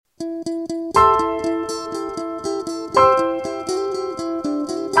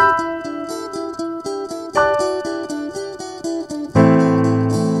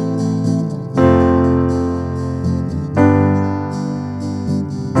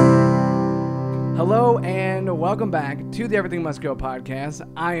Hello and welcome back to the Everything Must Go podcast.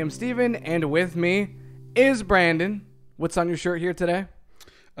 I am Steven, and with me is Brandon. What's on your shirt here today?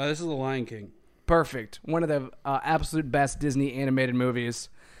 This is The Lion King. Perfect. One of the absolute best Disney animated movies.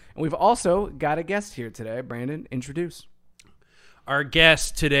 And we've also got a guest here today. Brandon, introduce. Our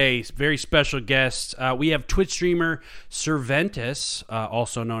guest today, very special guest, we have Twitch streamer Cervantes,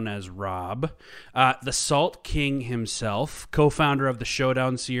 also known as Rob, the Salt King himself, co-founder of the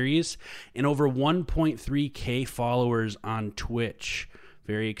Showdown series, and over 1.3K followers on Twitch.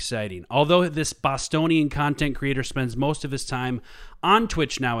 Very exciting. Although this Bostonian content creator spends most of his time on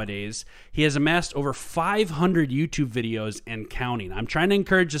Twitch nowadays, he has amassed over 500 YouTube videos and counting. I'm trying to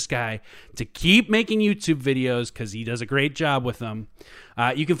encourage this guy to keep making YouTube videos because he does a great job with them.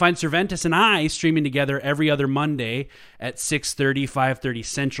 You can find Cervantes and I streaming together every other Monday at 6:30, 5:30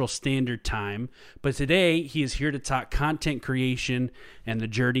 Central Standard Time. But today, he is here to talk content creation and the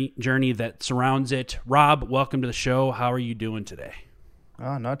journey that surrounds it. Rob, welcome to the show. How are you doing today?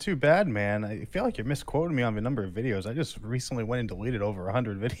 Oh, not too bad, man. I feel like you're misquoting me on the number of videos. I just recently went and deleted over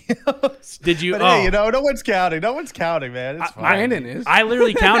 100 videos. Did you? But hey, no one's counting. No one's counting, man. It's fine. Brandon is. I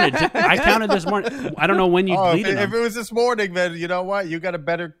literally counted. I counted this morning. I don't know when you deleted them. If it was this morning, then you know what? You got a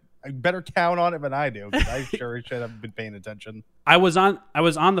better count on it than I do. I sure should have been paying attention. I was on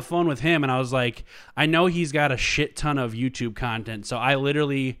the phone with him, and I was like, I know he's got a shit ton of YouTube content, so I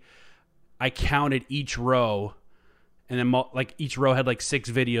counted each row. And then each row had like 6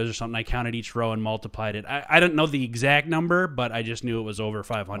 videos or something. I counted each row and multiplied it. I don't know the exact number, but I just knew it was over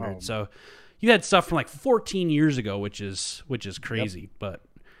 500. Oh. So you had stuff from like 14 years ago, which is crazy. Yep. But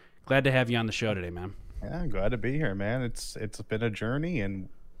glad to have you on the show today, man. Yeah, I'm glad to be here, man. It's been a journey, and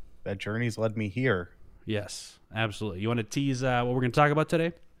that journey's led me here. Yes, absolutely. You want to tease what we're going to talk about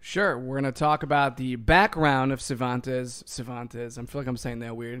today? Sure. We're going to talk about the background of Cervantes. I feel like I'm saying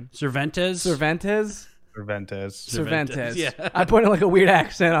that weird. Cervantes? Cervantes. Yeah. I put like a weird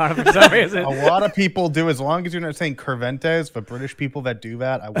accent on it for some reason. A lot of people do, as long as you're not saying Cervantes, but British people that do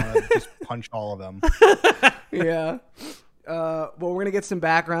that, I want to just punch all of them. Yeah. Well, we're going to get some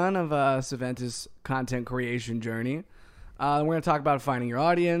background of Cervantes' content creation journey. We're going to talk about finding your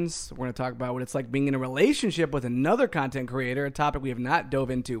audience. We're going to talk about what it's like being in a relationship with another content creator, a topic we have not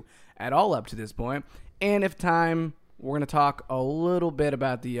dove into at all up to this point. And if time, we're going to talk a little bit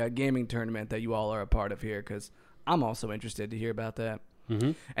about the gaming tournament that you all are a part of here, because I'm also interested to hear about that.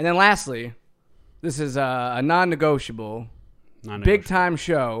 Mm-hmm. And then lastly, this is a non-negotiable, big-time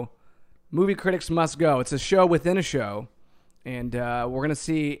show. Movie Critics Must Go. It's a show within a show. And we're going to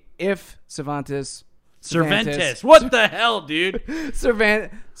see if Cervantes. What the hell, dude? We're going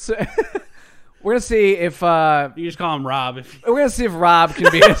to see if... you just call him Rob. We're going to see if Rob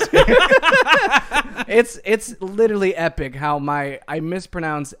can be... It's literally epic how I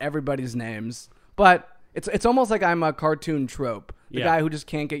mispronounce everybody's names. But it's almost like I'm a cartoon trope. The guy who just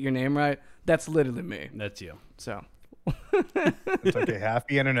can't get your name right. That's literally me. That's you. So... It's okay. Half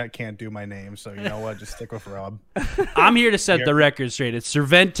the internet can't do my name, so you know what? Just stick with Rob. I'm here to set the record straight. It's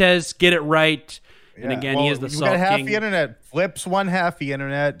Cervantes. Get it right. And again, he is the Salt King. You got half the internet. Flip's one half the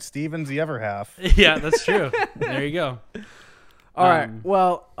internet. Steven's the other half. Yeah, that's true. There you go. All right.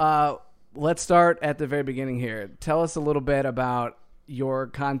 Well, let's start at the very beginning here. Tell us a little bit about your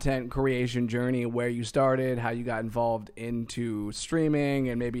content creation journey, where you started, how you got involved into streaming,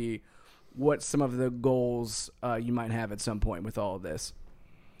 and maybe what some of the goals you might have at some point with all of this.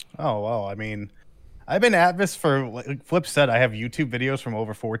 Oh, well, I mean, I've been at this for, like Flip said, I have YouTube videos from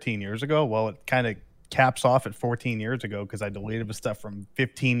over 14 years ago. Well, it kind of caps off at 14 years ago because I deleted the stuff from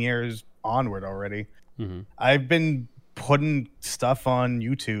 15 years onward already. Mm-hmm. I've been putting stuff on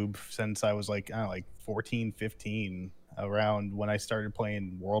YouTube since I was like 14, 15, around when I started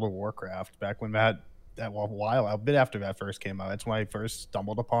playing World of Warcraft, back when a bit after that first came out. That's when I first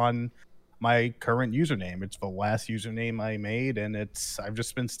stumbled upon my current username. It's the last username I made, and I've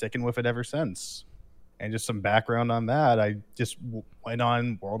just been sticking with it ever since. And just some background on that, I just went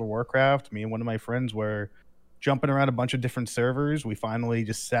on World of Warcraft. Me and one of my friends were jumping around a bunch of different servers. We finally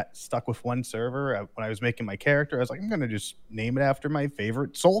just stuck with one server. When I was making my character, I was like, I'm going to just name it after my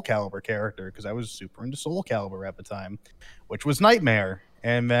favorite Soul Calibur character, because I was super into Soul Calibur at the time, which was Nightmare.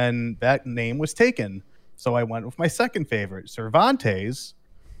 And then that name was taken. So I went with my second favorite, Cervantes.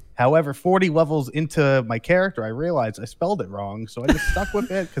 However, 40 levels into my character, I realized I spelled it wrong, so I just stuck with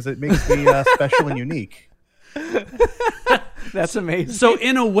it because it makes me special and unique. That's amazing. So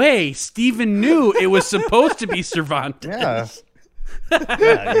in a way, Steven knew it was supposed to be Cervantes. Yeah.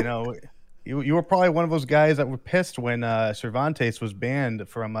 Yeah, you were probably one of those guys that were pissed when Cervantes was banned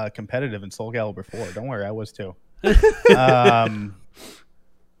from competitive in Soul Calibur 4. Don't worry, I was too.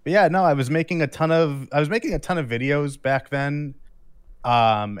 But yeah, no, I was making a ton of videos back then,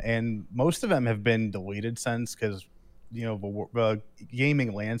 and most of them have been deleted since, because the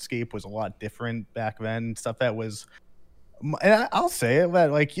gaming landscape was a lot different back then. Stuff that was, and I'll say it,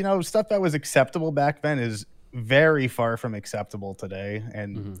 that like stuff that was acceptable back then is very far from acceptable today.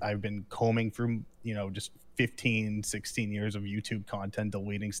 And I've been combing through just 15, 16 years of YouTube content,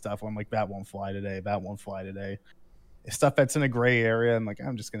 deleting stuff. I'm like, that won't fly today. That won't fly today. Stuff that's in a gray area, I'm like,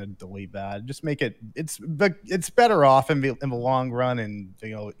 I'm just gonna delete that. Just make it. It's better off in the long run, and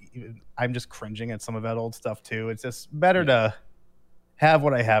I'm just cringing at some of that old stuff too. It's just better to have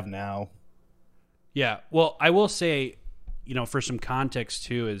what I have now. Yeah. Well, I will say, for some context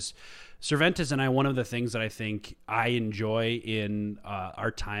too, is Cervantes and I, one of the things that I think I enjoy in our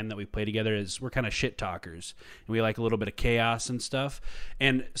time that we play together is we're kind of shit talkers, and we like a little bit of chaos and stuff.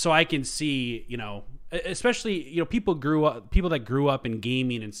 And so I can see, especially, people that grew up in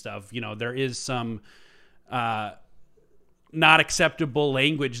gaming and stuff, there is some not acceptable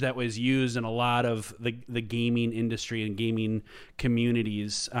language that was used in a lot of the gaming industry and gaming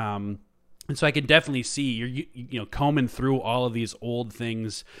communities. And so I could definitely see you're combing through all of these old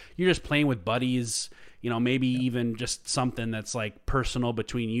things. You're just playing with buddies, maybe even just something that's like personal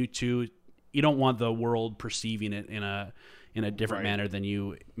between you two. You don't want the world perceiving it in a different manner than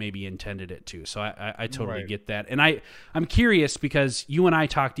you maybe intended it to. So I totally get that. And I'm curious, because you and I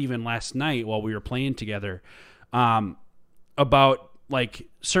talked even last night while we were playing together, about like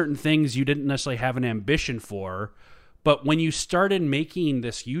certain things you didn't necessarily have an ambition for. But when you started making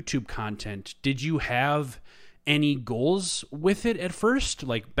this YouTube content, did you have any goals with it at first?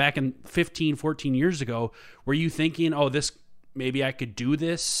 Like back in 15, 14 years ago, were you thinking, maybe I could do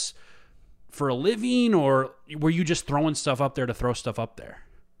this for a living, or were you just throwing stuff up there to throw stuff up there?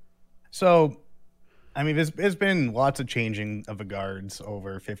 So, I mean, there's been lots of changing of the guards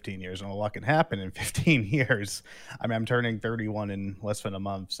over 15 years, and a lot can happen in 15 years. I mean, I'm turning 31 in less than a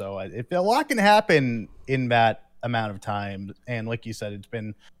month, so a lot can happen in that amount of time. And like you said, it's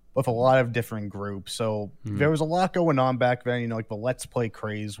been with a lot of different groups, so there was a lot going on back then. Like the Let's Play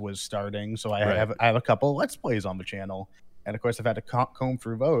craze was starting, so I have a couple of Let's Plays on the channel, and of course I've had to comb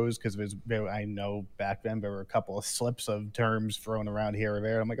through those, because I know back then there were a couple of slips of terms thrown around here or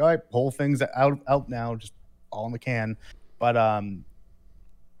there. I'm like, all right, whole things out now, just all in the can. But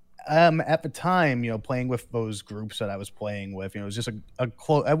at the time, playing with those groups that I was playing with, it was just a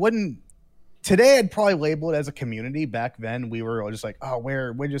close. Today, I'd probably label it as a community. Back then, we were just like, oh,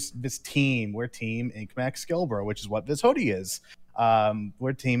 we're just this team. We're Team Ink Max Skillbro, which is what this hoodie is.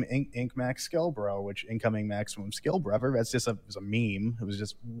 We're Team Ink Max Skillbro, which incoming maximum skill brother. That's just a meme. It was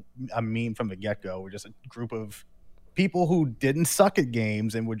just a meme from the get-go. We're just a group of people who didn't suck at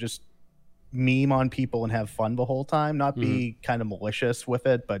games and would just meme on people and have fun the whole time. Not be kind of malicious with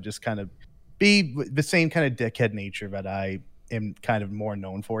it, but just kind of be the same kind of dickhead nature that I am kind of more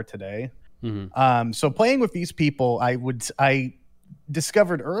known for today. So playing with these people, I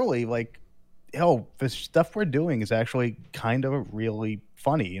discovered early, like, the stuff we're doing is actually kind of really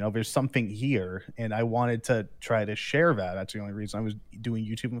funny. There's something here, and I wanted to try to share that. That's the only reason I was doing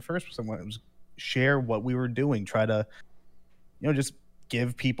YouTube in the first place. I wanted to share what we were doing, try to, just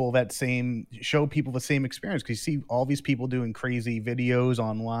give people show people the same experience. Because you see all these people doing crazy videos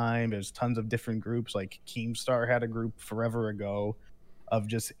online. There's tons of different groups. Like Keemstar had a group forever ago of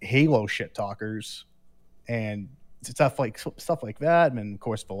just Halo shit talkers and stuff like that. And of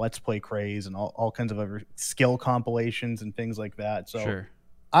course the Let's Play craze and all kinds of other skill compilations and things like that. So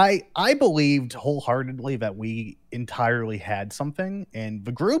I believed wholeheartedly that we entirely had something, and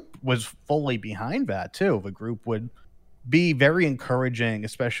the group was fully behind that too. The group would be very encouraging,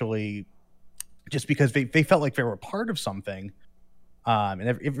 especially just because they felt like they were part of something. And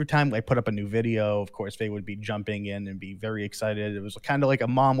every time I put up a new video, of course, they would be jumping in and be very excited. It was kind of like a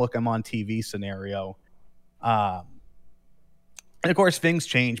mom look, I'm on TV scenario. And of course, things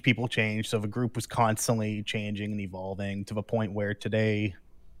change, people change. So the group was constantly changing and evolving to the point where today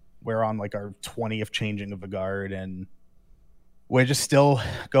we're on like our 20th changing of the guard, and we're just still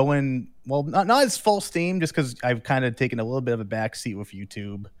going, well, not as full steam, just because I've kind of taken a little bit of a backseat with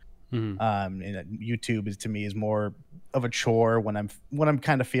YouTube. And YouTube is, to me, is more of a chore when I'm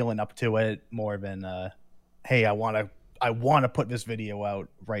kind of feeling up to it, more than hey, I want to put this video out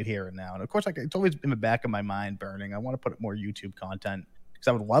right here and now. And of course, like, it's always in the back of my mind burning. I want to put more YouTube content because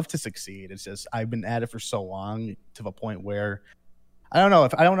I would love to succeed. It's just I've been at it for so long to the point where I don't know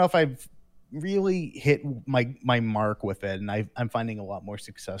if I've really hit my mark with it, and I'm finding a lot more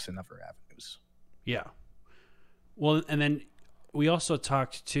success in other avenues. Yeah. Well, and then we also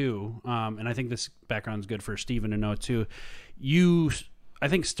talked too, and I think this background is good for Steven to know too. You I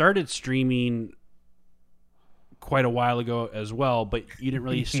think, started streaming quite a while ago as well, but you didn't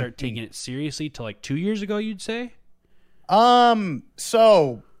really start taking it seriously till like 2 years ago, you'd say?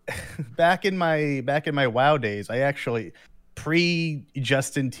 So back in my WoW days, I actually pre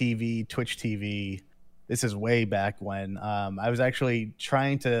Justin TV, Twitch TV. This is way back when I was actually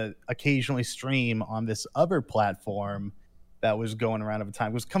trying to occasionally stream on this other platform that was going around at the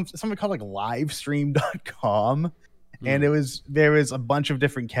time. It was something called like livestream.com. And there was a bunch of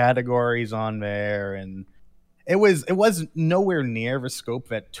different categories on there, and it was nowhere near the scope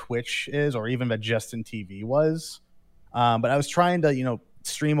that Twitch is, or even that Justin TV was. But I was trying to,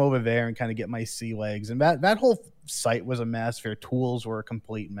 stream over there and kind of get my sea legs, and that whole site was a mess. Their tools were a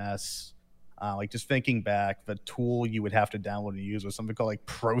complete mess. Like, just thinking back, the tool you would have to download and use was something called like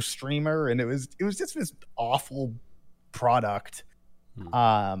Pro Streamer, and it was just this awful product.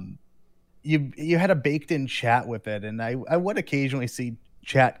 You had a baked-in chat with it, and I would occasionally see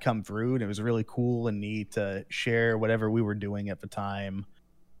chat come through, and it was really cool and neat to share whatever we were doing at the time.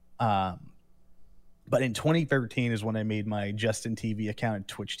 But in 2013 is when I made my Justin TV account and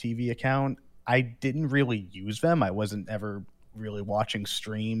Twitch TV account. I didn't really use them. I wasn't ever really watching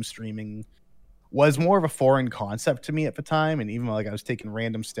streams. Streaming was more of a foreign concept to me at the time, and even like I was taking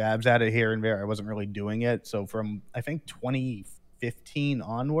random stabs at it here and there, I wasn't really doing it. So from, I think, 2015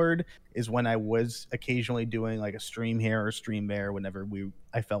 onward is when I was occasionally doing like a stream here or a stream there whenever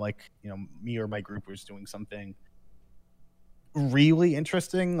I felt like, me or my group was doing something really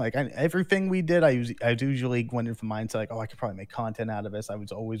interesting. Like, everything we did, I usually went into the mindset like, I could probably make content out of this. I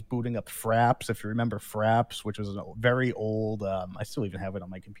was always booting up Fraps, if you remember Fraps, which was a very old, I still even have it on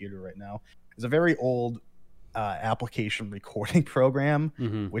my computer right now. It's a very old application recording program,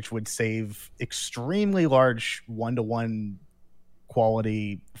 which would save extremely large 1-to-1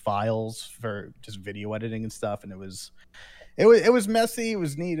 quality files for just video editing and stuff. And it was messy. It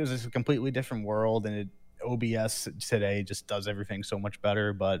was neat. It was just a completely different world. And OBS today just does everything so much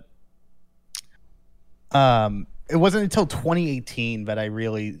better. But it wasn't until 2018 that I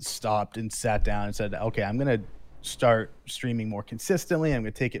really stopped and sat down and said, okay, I'm going to start streaming more consistently. I'm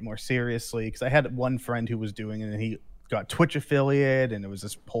going to take it more seriously, because I had one friend who was doing it, and he got Twitch affiliate, and it was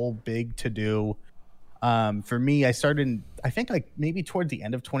this whole big to do. For me, I started, I think, like maybe toward the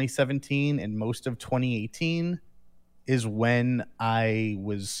end of 2017 and most of 2018 is when I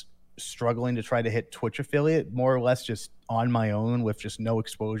was struggling to try to hit Twitch affiliate, more or less just on my own with just no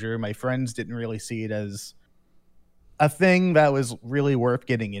exposure. My friends didn't really see it as a thing that was really worth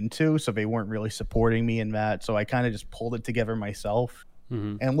getting into, so they weren't really supporting me in that. So I kind of just pulled it together myself.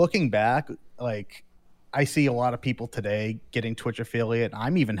 And looking back, like, I see a lot of people today getting Twitch affiliate.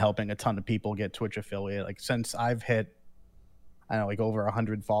 I'm even helping a ton of people get Twitch affiliate. Like, since I've hit, I don't know, like over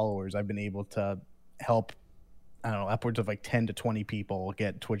 100 followers, I've been able to help, I don't know, upwards of like 10 to 20 people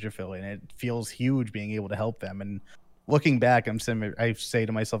get Twitch affiliate. And it feels huge being able to help them. And looking back, I say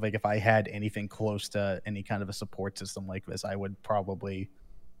to myself, like, if I had anything close to any kind of a support system like this, I would probably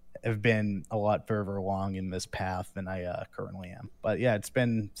have been a lot further along in this path than I currently am. But yeah, it's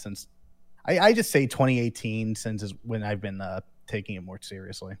been since, I just say 2018, since is when I've been taking it more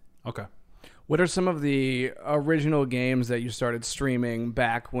seriously. Okay. What are some of the original games that you started streaming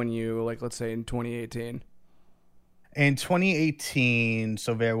back when you, like, let's say in 2018? In 2018,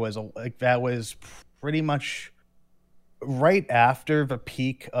 so that was pretty much right after the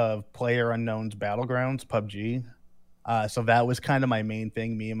peak of PlayerUnknown's Battlegrounds, PUBG. So that was kind of my main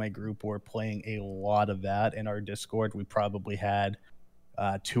thing. Me and my group were playing a lot of that in our Discord. We probably had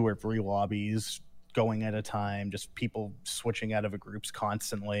 2 or 3 lobbies going at a time, just people switching out of the groups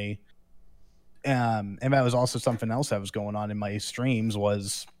constantly. And that was also something else that was going on in my streams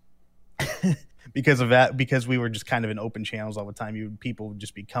was because of that, because we were just kind of in open channels all the time. People would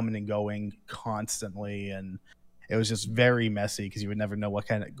just be coming and going constantly, and it was just very messy because you would never know what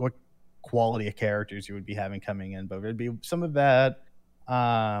quality of characters you would be having coming in. But there'd be some of that.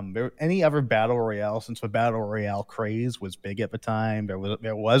 Any other battle royale, since the battle royale craze was big at the time, there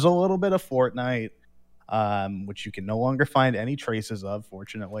was a little bit of Fortnite, which you can no longer find any traces of,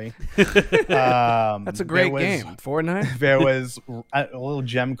 fortunately. That's a great game, Fortnite. There was a little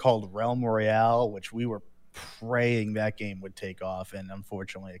gem called Realm Royale, which we were praying that game would take off, and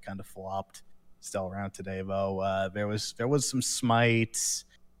unfortunately it kind of flopped. Still around today, though. There was some Smite,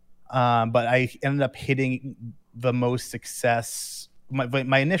 but I ended up hitting the most success.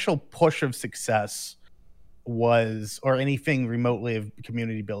 My initial push of success was, or anything remotely of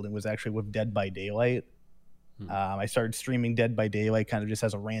community building, was actually with Dead by Daylight. I started streaming Dead by Daylight kind of just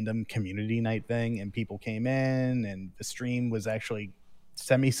as a random community night thing, and people came in, and the stream was actually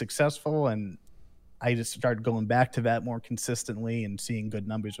semi-successful, and I just started going back to that more consistently and seeing good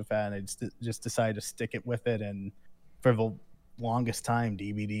numbers with that. And I just decided to stick it with it. And for the longest time,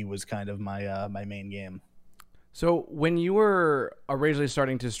 DBD was kind of my my main game. So when you were originally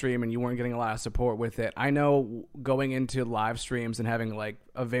starting to stream and you weren't getting a lot of support with it, I know going into live streams and having like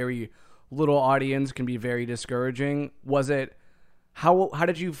a very little audience can be very discouraging. Was it how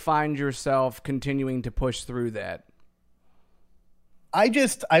did you find yourself continuing to push through that?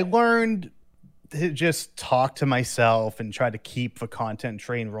 I learned to just talk to myself and try to keep the content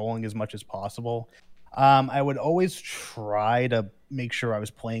train rolling as much as possible. I would always try to make sure I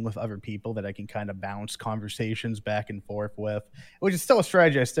was playing with other people that I can kind of bounce conversations back and forth with, which is still a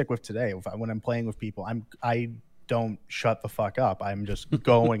strategy I stick with today. When I'm playing with people, I don't shut the fuck up. I'm just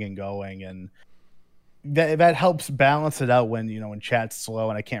going and going, and that helps balance it out when when chat's slow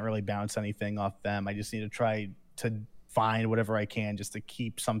and I can't really bounce anything off them. I just need to try to find whatever I can just to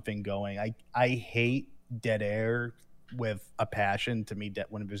keep something going. I hate dead air with a passion. To me,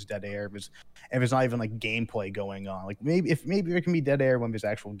 when there's dead air, if there's not even like gameplay going on, like maybe there can be dead air when there's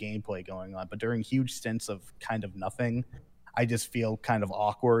actual gameplay going on, but during huge stints of kind of nothing, I just feel kind of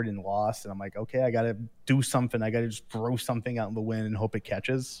awkward and lost, and I'm like, okay, I gotta do something. I gotta just throw something out in the wind and hope it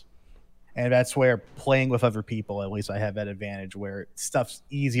catches. And that's where playing with other people, at least I have that advantage where stuff's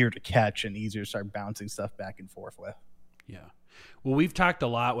easier to catch and easier to start bouncing stuff back and forth with. Yeah. Well, we've talked a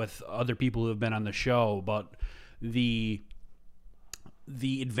lot with other people who have been on the show about the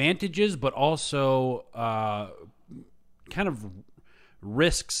advantages, but also kind of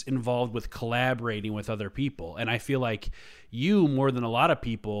risks involved with collaborating with other people. And I feel like you, more than a lot of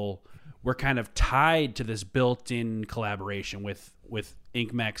people, were kind of tied to this built-in collaboration with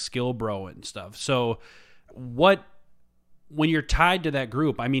InkMax Skillbro and stuff. So when you're tied to that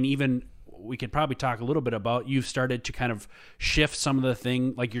group, I mean, even we could probably talk a little bit about, you've started to kind of shift some of the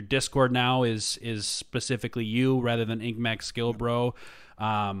thing, like your Discord now is specifically you rather than InkMax Skillbro.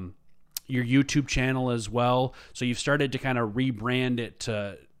 Your YouTube channel as well. So you've started to kind of rebrand it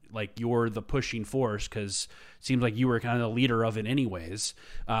to like you're the pushing force, because it seems like you were kind of the leader of it anyways.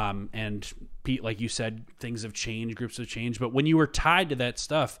 And Pete, like you said, things have changed, groups have changed. But when you were tied to that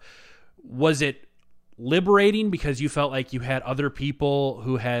stuff, was it liberating because you felt like you had other people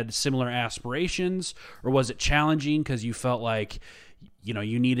who had similar aspirations, or was it challenging because you felt like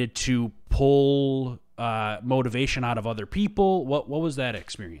you needed to pull motivation out of other people? What was that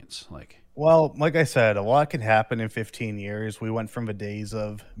experience like? Well, like I said, a lot can happen in 15 years. We went from the days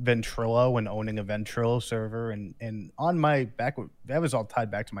of Ventrilo and owning a Ventrilo server, and on my back, that was all tied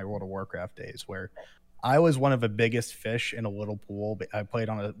back to my World of Warcraft days, where I was one of the biggest fish in a little pool. I played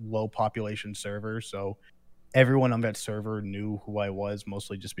on a low population server, so everyone on that server knew who I was,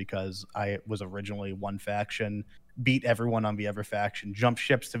 mostly just because I was originally one faction, beat everyone on the other faction, jumped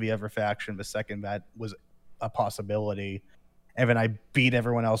ships to the other faction the second that was a possibility. And then I beat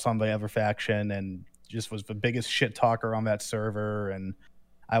everyone else on the other faction and just was the biggest shit talker on that server. And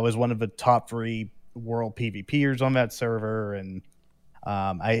I was one of the top 3 world PvPers on that server. And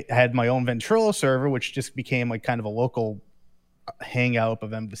I had my own Ventrilo server, which just became like kind of a local hangout.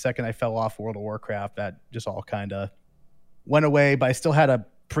 But then the second I fell off World of Warcraft, that just all kind of went away. But I still had a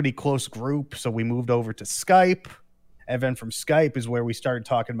pretty close group, so we moved over to Skype. And then from Skype is where we started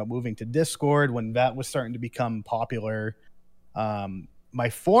talking about moving to Discord when that was starting to become popular. My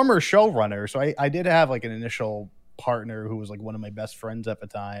former showrunner, so I did have like an initial partner who was like one of my best friends at the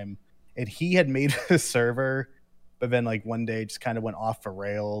time, and he had made a server, but then like one day it just kind of went off the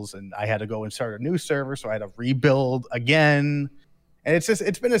rails and I had to go and start a new server, so I had to rebuild again. And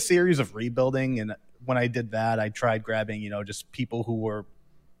it's been a series of rebuilding. And when I did that, I tried grabbing just people who were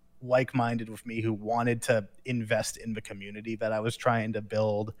like-minded with me, who wanted to invest in the community that I was trying to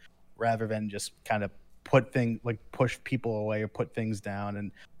build, rather than just kind of push people away or put things down.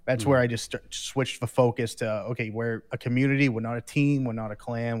 And that's where I just switched the focus to, okay, we're a community, we're not a team, we're not a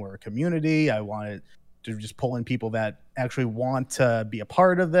clan, we're a community. I wanted to just pull in people that actually want to be a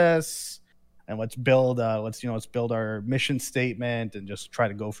part of this, and let's build our mission statement and just try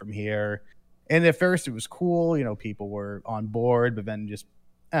to go from here. And at first it was cool, people were on board, but then just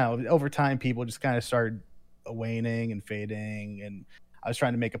over time people just kind of started waning and fading. And I was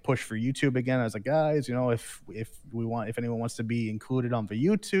trying to make a push for YouTube again. I was like, guys, if anyone wants to be included on the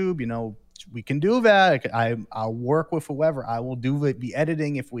YouTube, we can do that. I'll work with whoever. I will do the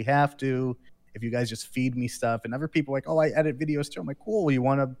editing if we have to. If you guys just feed me stuff. And other people are like, oh, I edit videos too. I'm like, cool. You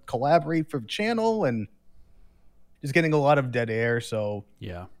want to collaborate for the channel? And just getting a lot of dead air. So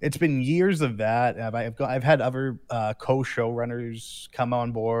yeah, it's been years of that. I've had other co-showrunners come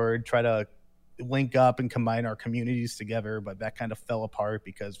on board, try to link up and combine our communities together, but that kind of fell apart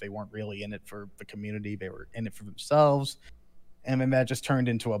because they weren't really in it for the community. They were in it for themselves. And then that just spiraled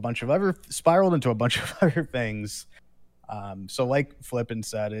into a bunch of other things. So like Flippin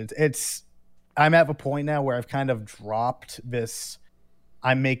said, I'm at a point now where I've kind of dropped this.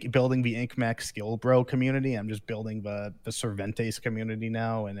 I'm building the InkMac Skill Bro community. I'm just building the Cervantes community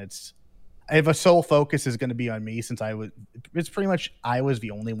now. And if a sole focus is going to be on me, since I was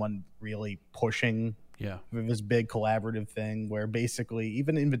the only one really pushing this big collaborative thing, where basically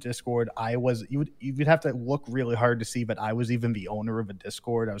even in the Discord, you'd have to look really hard to see, but I was even the owner of a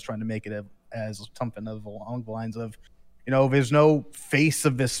Discord. I was trying to make it as something along the lines of, there's no face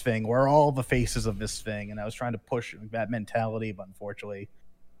of this thing. We're all the faces of this thing. And I was trying to push that mentality, but unfortunately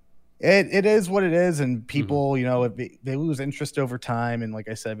it is what it is. And people, they lose interest over time. And like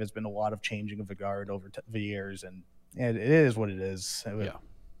I said, there's been a lot of changing of the guard over the years, and it is what it is.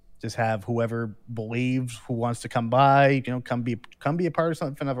 Just have whoever believes, who wants to come by, come be a part of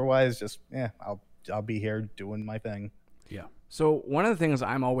something. Otherwise, just, I'll be here doing my thing. Yeah. So one of the things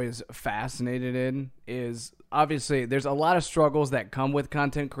I'm always fascinated in is, obviously there's a lot of struggles that come with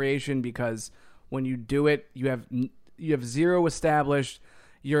content creation, because when you do it, you have zero established.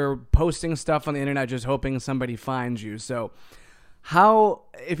 You're posting stuff on the internet just hoping somebody finds you. So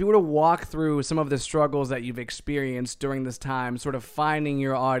if you were to walk through some of the struggles that you've experienced during this time, sort of finding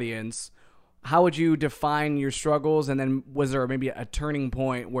your audience, how would you define your struggles? And then was there maybe a turning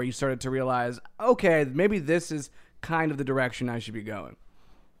point where you started to realize, okay, maybe this is kind of the direction I should be going?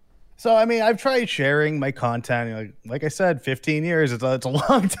 So, I mean, I've tried sharing my content. Like I said, 15 years, it's a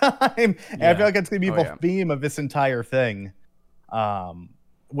long time. And I feel like it's going to be the theme of this entire thing.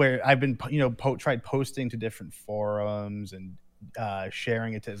 Where I've been, tried posting to different forums and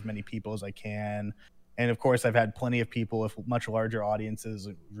sharing it to as many people as I can. And of course, I've had plenty of people with much larger audiences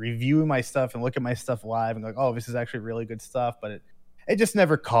review my stuff and look at my stuff live and go, oh, this is actually really good stuff. But it just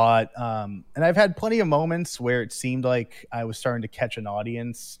never caught. And I've had plenty of moments where it seemed like I was starting to catch an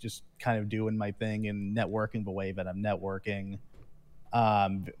audience, just kind of doing my thing and networking the way that I'm networking.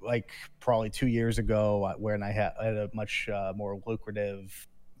 Like probably 2 years ago, when I had a much more lucrative,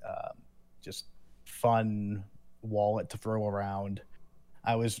 just fun wallet to throw around.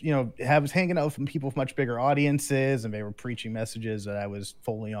 I was hanging out with people with much bigger audiences, and they were preaching messages that I was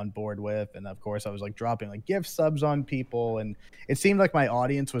fully on board with. And of course, I was like dropping like gift subs on people, and it seemed like my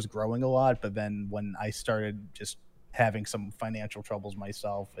audience was growing a lot. But then when I started just having some financial troubles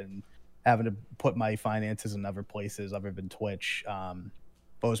myself and having to put my finances in other places other than Twitch,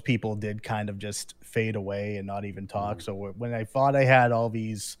 those people did kind of just fade away and not even talk. So when I thought I had all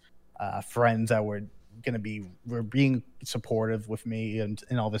these friends that were being supportive with me and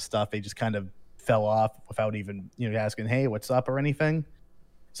all this stuff, they just kind of fell off without even asking, hey, what's up or anything.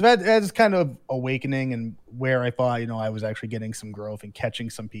 So that's kind of awakening, and where I thought I was actually getting some growth and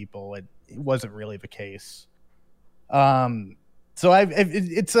catching some people, it wasn't really the case. So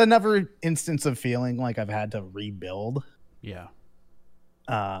it's another instance of feeling like I've had to rebuild. Yeah.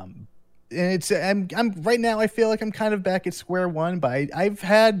 And I'm right now, I feel like I'm kind of back at square one, but I've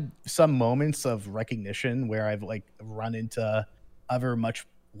had some moments of recognition where I've like run into other much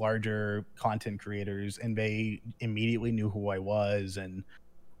larger content creators, and they immediately knew who I was and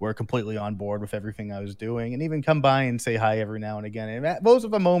were completely on board with everything I was doing, and even come by and say hi every now and again. And those are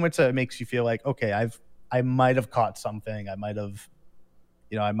the moments that makes you feel like, okay, I might have caught something. I might have,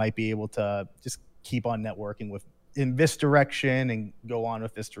 I might be able to just keep on networking in this direction and go on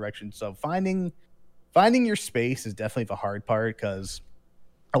with this direction. So finding your space is definitely the hard part, because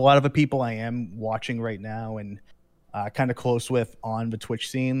a lot of the people I am watching right now and kind of close with on the Twitch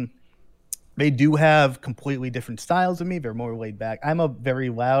scene, they do have completely different styles of me. They're more laid back. I'm a very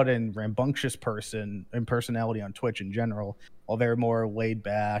loud and rambunctious person and personality on Twitch in general, while they're more laid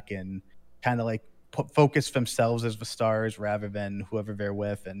back and kind of like focus themselves as the stars rather than whoever they're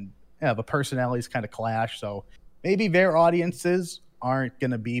with. And the personalities kind of clash. So maybe their audiences aren't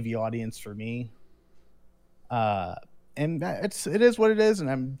going to be the audience for me. And it is what it is.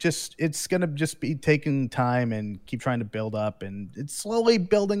 And it's going to just be taking time and keep trying to build up, and it's slowly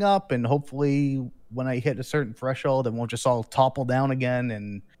building up. And hopefully when I hit a certain threshold, it won't just all topple down again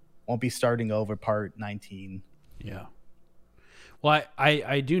and won't be starting over part 19. Yeah. Well,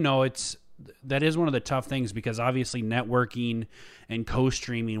 I do know that is one of the tough things, because obviously networking and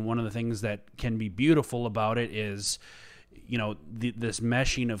co-streaming, one of the things that can be beautiful about it is, this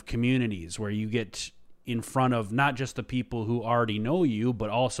meshing of communities where you get in front of not just the people who already know you, but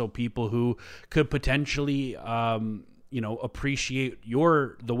also people who could potentially appreciate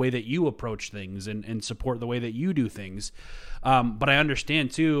the way that you approach things and support the way that you do things. But I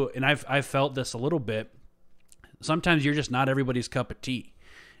understand too, and I've felt this a little bit. Sometimes you're just not everybody's cup of tea.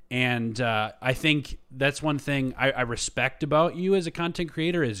 And I think that's one thing I respect about you as a content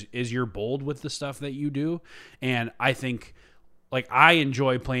creator is you're bold with the stuff that you do. And I think, like, I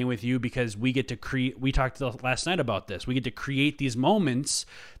enjoy playing with you because we get to create. We talked last night about this. We get to create these moments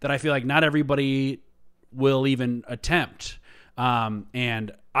that I feel like not everybody will even attempt.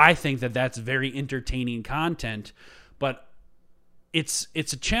 And I think that that's very entertaining content. But it's a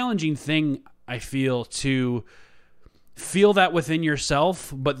challenging thing, I feel, to feel that within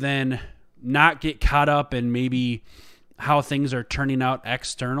yourself, but then not get caught up in maybe how things are turning out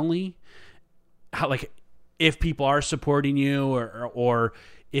externally. How, like, if people are supporting you, or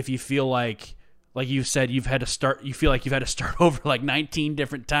if you feel like you said, you feel like you've had to start over like 19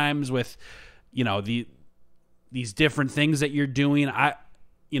 different times with, these different things that you're doing. I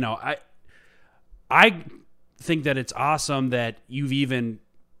think that it's awesome that you've even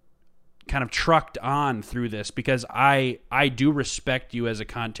kind of trucked on through this, because I do respect you as a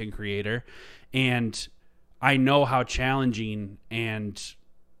content creator, and I know how challenging and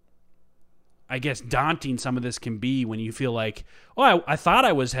I guess daunting some of this can be when you feel like, oh, I thought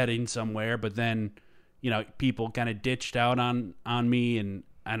I was heading somewhere, but then, people kind of ditched out on me, and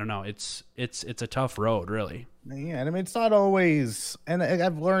I don't know. It's a tough road, really. Yeah, and I mean, it's not always, and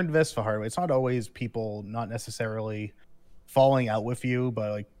I've learned this the hard way. It's not always people not necessarily falling out with you,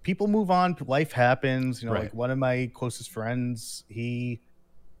 but like, people move on, life happens. Right. Like, one of my closest friends, he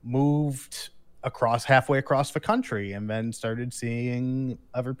moved halfway across the country, and then started seeing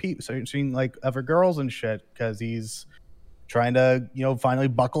other people, seeing like other girls and shit, because he's trying to, finally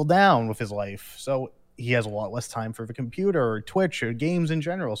buckle down with his life. So he has a lot less time for the computer or Twitch or games in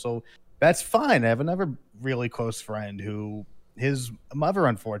general. So that's fine. I have another really close friend who, his mother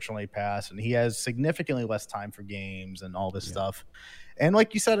unfortunately passed, and he has significantly less time for games and all this stuff. And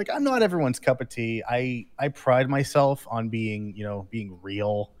like you said, like, I'm not everyone's cup of tea. I pride myself on being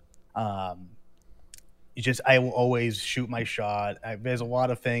real. I will always shoot my shot. There's a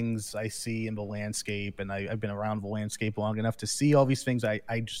lot of things I see in the landscape, and I've been around the landscape long enough to see all these things I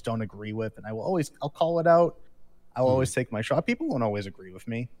just don't agree with, and I'll call it out. I will always take my shot. People won't always agree with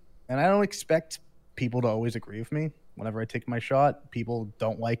me, and I don't expect people to always agree with me. Whenever I take my shot, people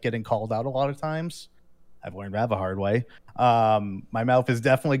don't like getting called out a lot of times. I've learned that the hard way. My mouth has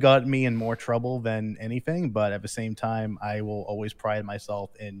definitely gotten me in more trouble than anything, but at the same time, I will always pride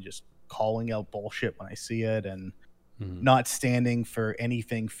myself in just calling out bullshit when I see it, and not standing for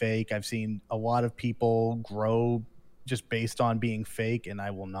anything fake. I've seen a lot of people grow just based on being fake, and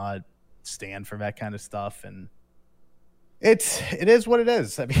I will not stand for that kind of stuff. And it is what it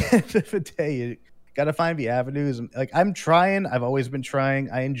is. At the end of the day, you got to find the avenues. Like, I'm trying. I've always been trying.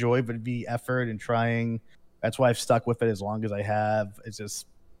 I enjoy the effort and trying. That's why I've stuck with it as long as I have. It's just,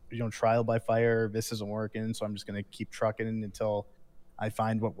 trial by fire. This isn't working, so I'm just going to keep trucking until I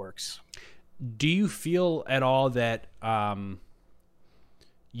find what works. Do you feel at all that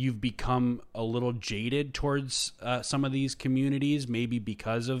you've become a little jaded towards some of these communities, maybe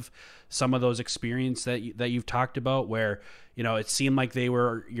because of some of those experiences that you've talked about, where it seemed like they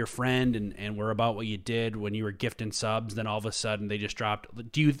were your friend and were about what you did when you were gifting subs, then all of a sudden they just dropped?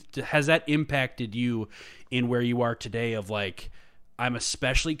 Has that impacted you in where you are today, of like, I'm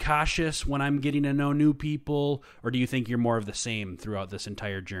especially cautious when I'm getting to know new people, or do you think you're more of the same throughout this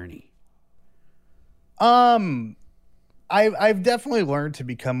entire journey? I've definitely learned to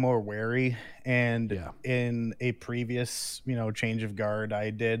become more wary, and in a previous, change of guard,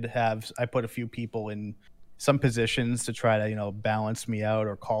 I put a few people in some positions to try to, balance me out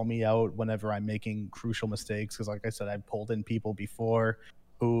or call me out whenever I'm making crucial mistakes. Cause like I said, I've pulled in people before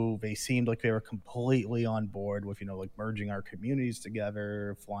who they seemed like they were completely on board with, like merging our communities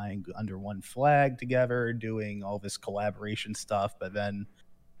together, flying under one flag together, doing all this collaboration stuff. But then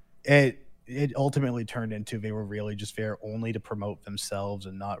it ultimately turned into, they were really just there only to promote themselves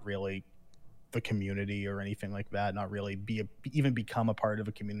and not really the community or anything like that, not really even become a part of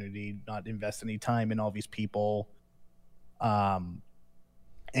a community, not invest any time in all these people. And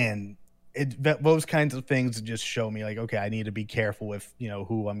those kinds of things just show me like, okay, I need to be careful with,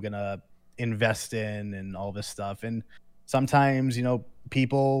 who I'm going to invest in and all this stuff. And sometimes,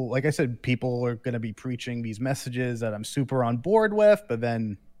 people, like I said, people are going to be preaching these messages that I'm super on board with, but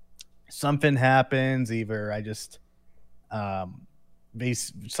then something happens. Either I just,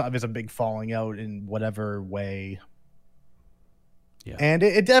 there's a big falling out in whatever way. Yeah. And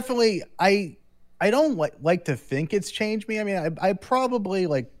it definitely, I don't like to think it's changed me. I mean, I probably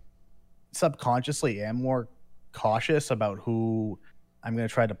like subconsciously am more cautious about who I'm going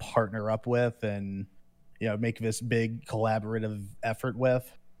to try to partner up with and, make this big collaborative effort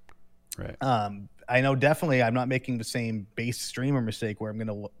with. Right. I know definitely I'm not making the same base streamer mistake where I'm going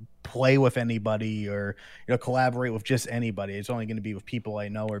to play with anybody or, collaborate with just anybody. It's only going to be with people I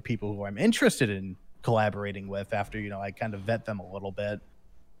know or people who I'm interested in collaborating with after, I kind of vet them a little bit.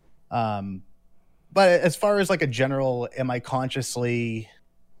 But as far as like a general, am I consciously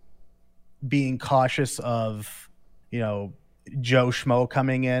being cautious of, Joe Schmo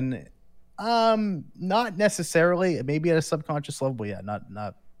coming in? Not necessarily, maybe at a subconscious level, but yeah,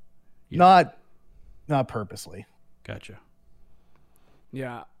 not purposely. Gotcha.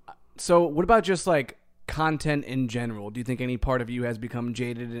 Yeah. So what about just like content in general? Do you think any part of you has become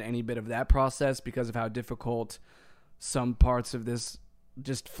jaded in any bit of that process because of how difficult some parts of this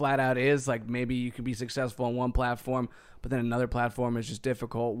just flat out is? Like maybe you could be successful on one platform, but then another platform is just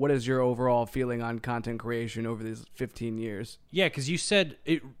difficult. What is your overall feeling on content creation over these 15 years? Yeah, because you said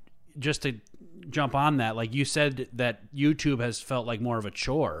it, just to jump on that, like you said that YouTube has felt like more of a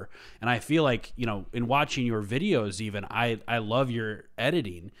chore, and I feel like, in watching your videos even, I love your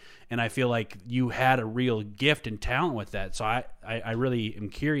editing, and I feel like you had a real gift and talent with that. So I really am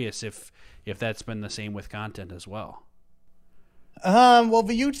curious if that's been the same with content as well. Well,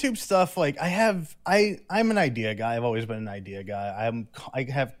 the YouTube stuff, like I'm an idea guy. I've always been an idea guy.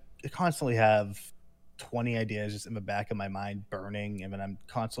 I constantly have 20 ideas just in the back of my mind burning, and then I'm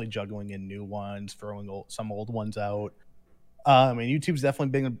constantly juggling in new ones, throwing some old ones out. And YouTube's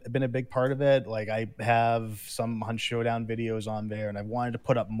definitely been a big part of it. Like I have some Hunt Showdown videos on there, and I wanted to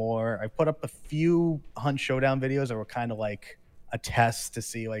put up more. I put up a few Hunt Showdown videos that were kind of like a test to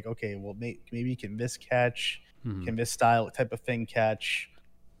see, like, okay, well, maybe can this catch? Can this style type of thing catch?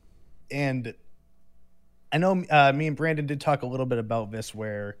 And I know me and Brandon did talk a little bit about this,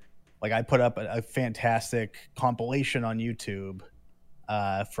 where like I put up a fantastic compilation on YouTube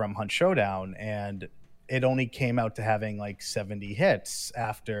from Hunt Showdown, and it only came out to having like 70 hits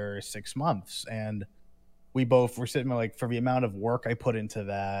after 6 months. And we both were sitting there like, for the amount of work I put into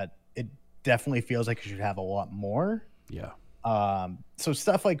that, it definitely feels like it should have a lot more. Yeah. So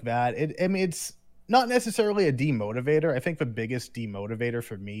stuff like that, it's not necessarily a demotivator. I think the biggest demotivator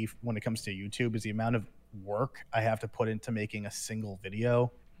for me when it comes to YouTube is the amount of work I have to put into making a single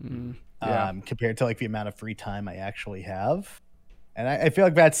video. Compared to like the amount of free time I actually have. And I feel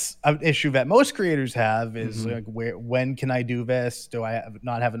like that's an issue that most creators have is like, when can I do this? Do I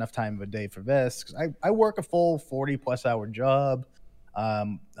not have enough time of a day for this? 'Cause I work a full 40+ hour job.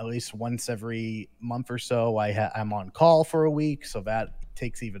 At least once every month or so, I'm on call for a week. So that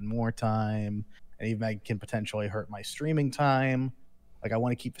takes even more time. And even I can potentially hurt my streaming time. Like I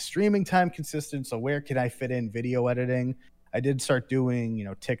want to keep the streaming time consistent. So where can I fit in video editing? I did start doing,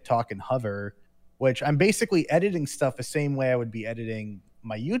 TikTok and Hover, which I'm basically editing stuff the same way I would be editing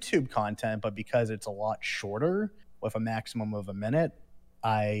my YouTube content, but because it's a lot shorter with a maximum of a minute,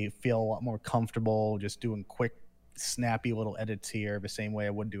 I feel a lot more comfortable just doing quick, snappy little edits here the same way I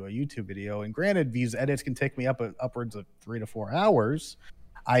would do a YouTube video. And granted, these edits can take me upwards of 3 to 4 hours.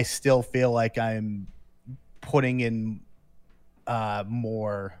 I still feel like I'm putting in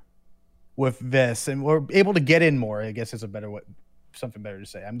more with this, and we're able to get in more, I guess is a better way, something better to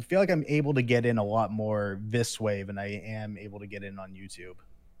say. I feel like I'm able to get in a lot more this way than I am able to get in on YouTube.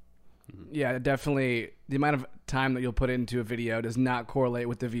 Yeah, definitely. The amount of time that you'll put into a video does not correlate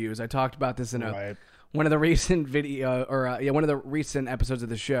with the views. I talked about this in one of the recent one of the recent episodes of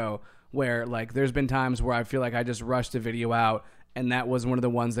the show, where like there's been times where I feel like I just rushed a video out, and that was one of the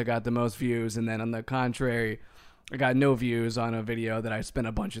ones that got the most views, and then on the contrary, I got no views on a video that I spent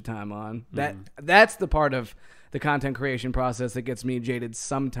a bunch of time on. That's the part of the content creation process that gets me jaded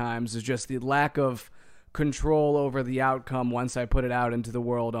sometimes, is just the lack of control over the outcome once I put it out into the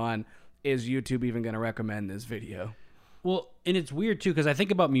world on, is YouTube even going to recommend this video? Well, and it's weird too, because I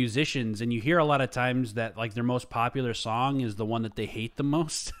think about musicians, and you hear a lot of times that like their most popular song is the one that they hate the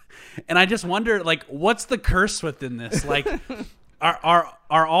most. And I just wonder, like, what's the curse within this? Like,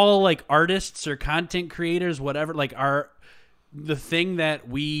 are all like artists or content creators, whatever, like, are the thing that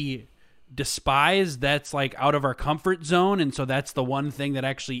we despise that's like out of our comfort zone, and so that's the one thing that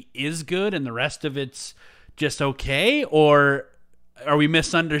actually is good, and the rest of it's just okay? Or are we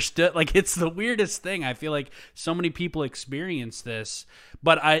misunderstood? Like, it's the weirdest thing. I feel like so many people experience this.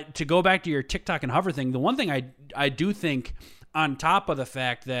 But to go back to your TikTok and Hover thing, the one thing I do think, on top of the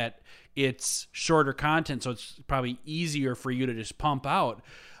fact that it's shorter content, so it's probably easier for you to just pump out,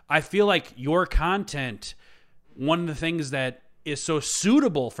 I feel like your content, one of the things that is so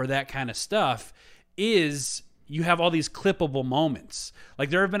suitable for that kind of stuff is you have all these clippable moments. Like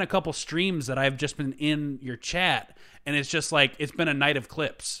there have been a couple streams that I've just been in your chat, and it's just like it's been a night of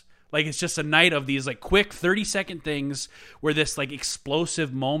clips. Like it's just a night of these like quick 30-second things where this like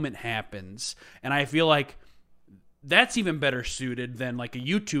explosive moment happens, and I feel like that's even better suited than like a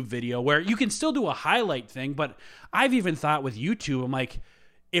YouTube video where you can still do a highlight thing. But I've even thought with YouTube, I'm like,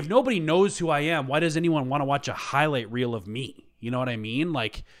 if nobody knows who I am, why does anyone want to watch a highlight reel of me? You know what I mean?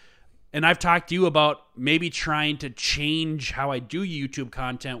 Like, and I've talked to you about maybe trying to change how I do YouTube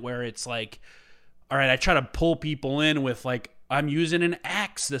content where it's like, all right, I try to pull people in with like, I'm using an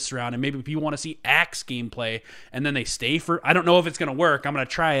axe this round, and maybe people want to see axe gameplay, and then they stay for, I don't know if it's going to work. I'm going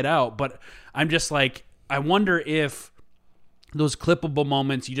to try it out, but I'm just like, I wonder if those clippable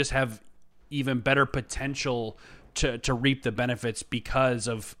moments, you just have even better potential to reap the benefits because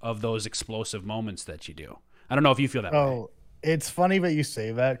of those explosive moments that you do. I don't know if you feel that way. It's funny that you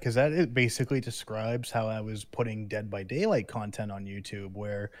say that, because that it basically describes how I was putting Dead by Daylight content on YouTube,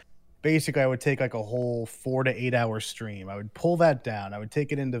 where basically I would take like a whole 4 to 8 hour stream. I would pull that down. I would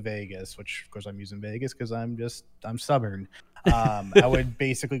take it into Vegas, which of course I'm using Vegas because I'm stubborn. I would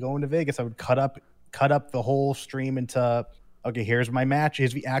basically go into Vegas. I would cut up the whole stream into, okay, here's my match.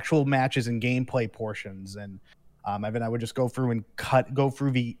 Here's the actual matches and gameplay portions. And then I would just go through and go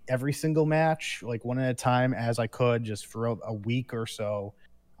through every single match, like one at a time as I could, just for a week or so.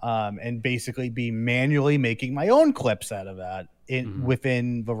 And basically be manually making my own clips out of that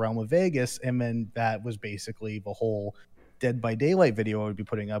within the realm of Vegas. And then that was basically the whole Dead by Daylight video I would be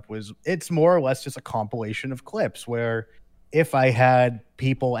putting up. It's more or less just a compilation of clips where if I had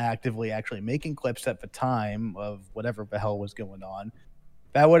people actively actually making clips at the time of whatever the hell was going on,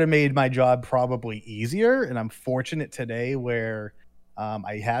 that would have made my job probably easier. And I'm fortunate today where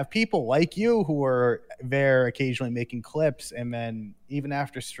I have people like you who are there occasionally making clips. And then even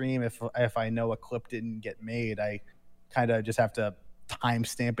after stream, if I know a clip didn't get made, I kind of just have to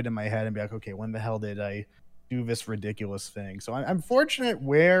timestamp it in my head and be like, okay, when the hell did I do this ridiculous thing? So I'm fortunate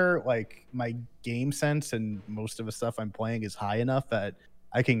where like my game sense and most of the stuff I'm playing is high enough that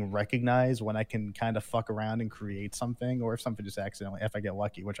I can recognize when I can kind of fuck around and create something, or if something just accidentally, if I get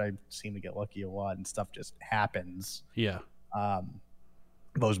lucky, which I seem to get lucky a lot and stuff just happens. Yeah.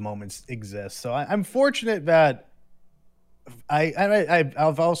 Those moments exist. So I'm fortunate that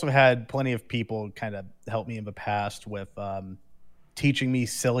I've also had plenty of people kind of help me in the past with teaching me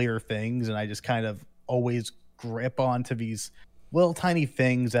sillier things, and I just kind of always grip onto these little tiny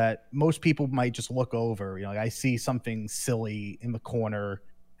things that most people might just look over. You know, like I see something silly in the corner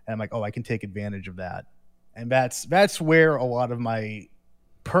and I'm like, oh, I can take advantage of that. And that's where a lot of my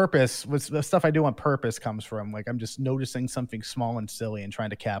purpose, the stuff I do on purpose, comes from. Like I'm just noticing something small and silly and trying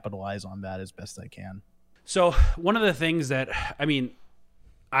to capitalize on that as best I can. So one of the things that, I mean,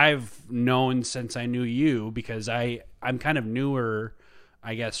 I've known since I knew you, because I'm kind of newer,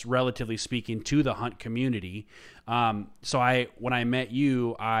 I guess, relatively speaking, to the hunt community. So when I met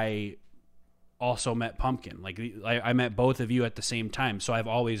you, I also met Pumpkin. Like I met both of you at the same time. So I've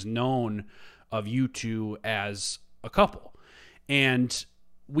always known of you two as a couple. And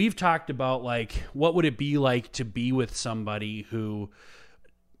we've talked about like, what would it be like to be with somebody who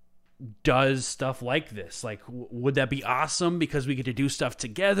does stuff like this? Like, would that be awesome because we get to do stuff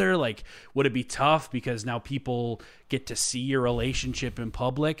together? Like, would it be tough because now people get to see your relationship in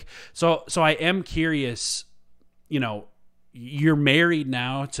public? So I am curious, you know, you're married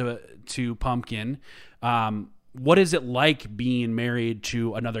now to Pumpkin. What is it like being married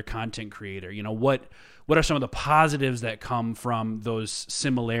to another content creator? You know, what are some of the positives that come from those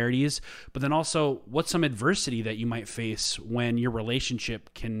similarities? But then also, what's some adversity that you might face when your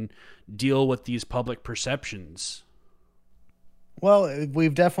relationship can deal with these public perceptions? Well,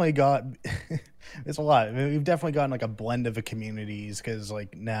 we've definitely got it's a lot. I mean, we've definitely gotten like a blend of the communities, because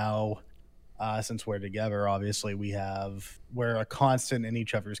like now, since we're together, obviously we're a constant in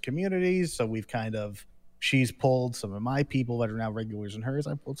each other's communities. So we've she's pulled some of my people that are now regulars in hers.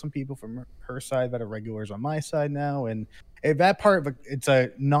 I pulled some people from her side that are regulars on my side now. And that part, it's a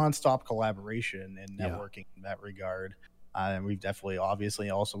nonstop collaboration and networking in that regard. And we've definitely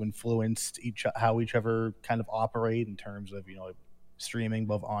obviously also influenced how each other kind of operate in terms of, you know, streaming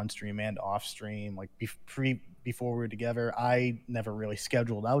both on stream and off stream. Like before we were together, I never really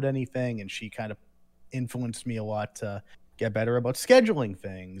scheduled out anything, and she kind of influenced me a lot to get better about scheduling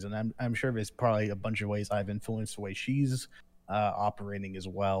things. And I'm sure there's probably a bunch of ways I've influenced the way she's operating as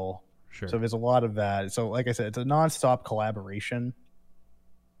well. Sure. So there's a lot of that. So like I said, it's a nonstop collaboration.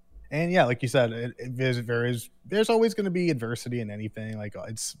 And yeah, like you said, there's always going to be adversity in anything. Like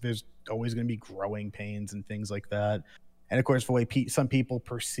there's always going to be growing pains and things like that. And of course, the way some people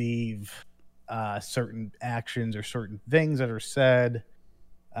perceive certain actions or certain things that are said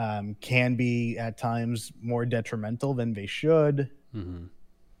can be at times more detrimental than they should.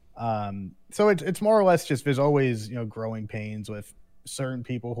 So it's more or less just there's always, growing pains with certain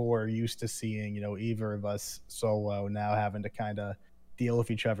people who are used to seeing, either of us solo now having to kind of deal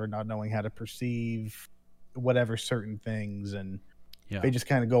with each other, not knowing how to perceive whatever certain things, and they just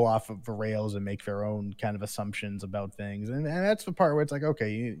kind of go off of the rails and make their own kind of assumptions about things. And that's the part where it's like,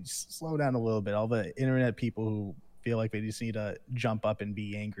 okay, you slow down a little bit. All the internet people who feel like they just need to jump up and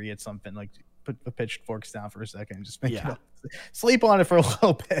be angry at something, like put the pitchforks down for a second and just sleep on it for a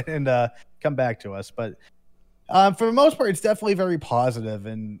little bit and come back to us. But for the most part, it's definitely very positive,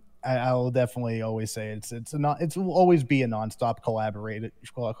 and I will definitely always say it will always be a nonstop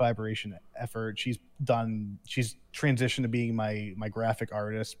collaboration effort. She's transitioned to being my graphic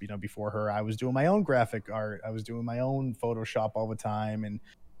artist. Before her, I was doing my own graphic art. I was doing my own Photoshop all the time, and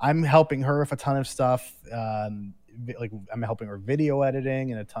I'm helping her with a ton of stuff. Like I'm helping her video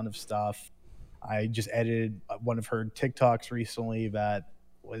editing and a ton of stuff. I just edited one of her TikToks recently that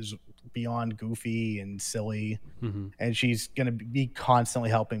was beyond goofy and silly, and she's going to be constantly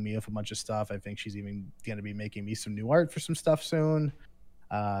helping me with a bunch of stuff. I think she's even going to be making me some new art for some stuff soon.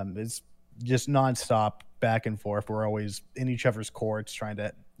 It's just nonstop back and forth. We're always in each other's courts trying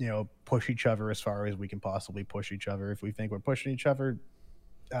to, push each other as far as we can possibly push each other. If we think we're pushing each other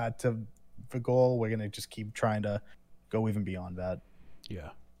to the goal, we're going to just keep trying to go even beyond that. Yeah.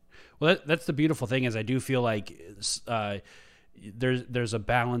 Well, that's the beautiful thing is I do feel like there's a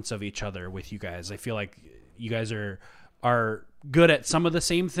balance of each other with you guys. I feel like you guys are good at some of the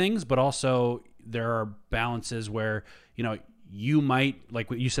same things, but also there are balances where, you might, like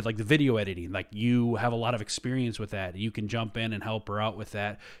what you said, like the video editing, like you have a lot of experience with that. You can jump in and help her out with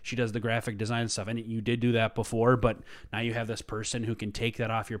that. She does the graphic design stuff, and you did do that before, but now you have this person who can take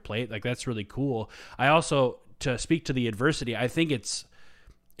that off your plate. Like that's really cool. I also, to speak to the adversity, I think it's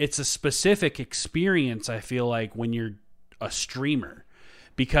a specific experience, I feel like, when you're a streamer,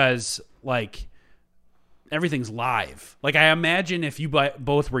 because like everything's live. Like I imagine if you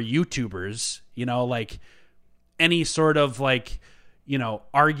both were YouTubers, like any sort of like,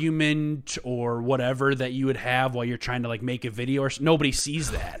 argument or whatever that you would have while you're trying to like make a video, or nobody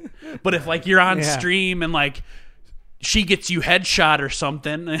sees that. But if like you're on stream and like she gets you headshot or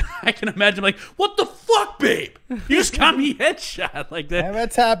something, I can imagine like, what the fuck, babe? You just got me headshot like that.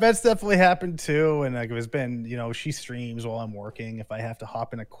 Yeah, that's definitely happened too. And like it's been, she streams while I'm working. If I have to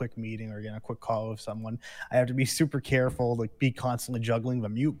hop in a quick meeting or get a quick call with someone, I have to be super careful, like be constantly juggling the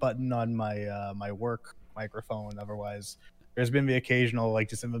mute button on my my work microphone. Otherwise, there's been the occasional like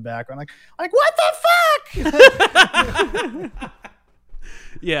just in the background, like what the fuck?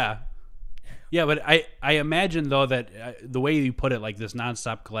 Yeah. Yeah, but I imagine, though, that the way you put it, like this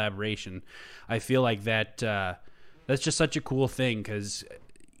nonstop collaboration, I feel like that that's just such a cool thing because,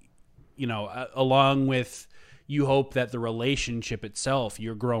 along with you hope that the relationship itself,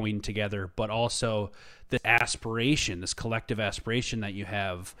 you're growing together, but also the aspiration, this collective aspiration that you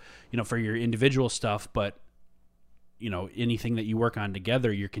have, for your individual stuff, but, anything that you work on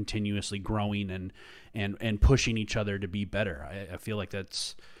together, you're continuously growing and pushing each other to be better. I feel like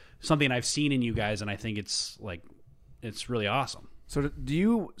that's something I've seen in you guys, and I think it's really awesome. So do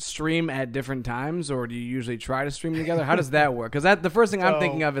you stream at different times, or do you usually try to stream together? How does that work? Because the first thing I'm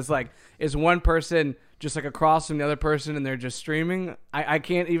thinking of is is one person just like across from the other person and they're just streaming? I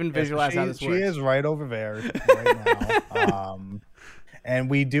can't even visualize how this works. She is right over there right now.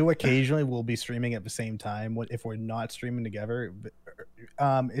 And we do occasionally, we'll be streaming at the same time if we're not streaming together.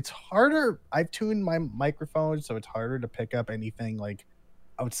 It's harder. I've tuned my microphone, so it's harder to pick up anything like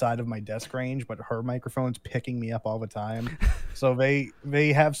outside of my desk range, but her microphone's picking me up all the time. So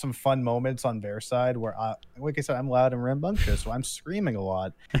they have some fun moments on their side where like I said, I'm loud and rambunctious, so I'm screaming a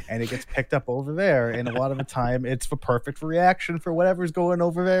lot and it gets picked up over there, and a lot of the time it's the perfect reaction for whatever's going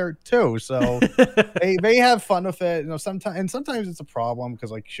over there too. So they have fun with it. Sometimes it's a problem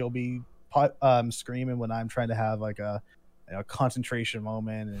because like she'll be screaming when I'm trying to have like a concentration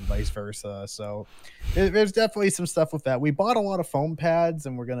moment and vice versa. So there's definitely some stuff with that. We bought a lot of foam pads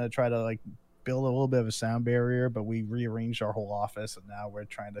and we're going to try to like build a little bit of a sound barrier, but we rearranged our whole office and now we're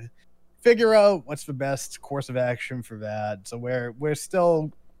trying to figure out what's the best course of action for that. So we're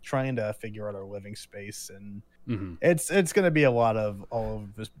still trying to figure out our living space, and it's going to be a lot of all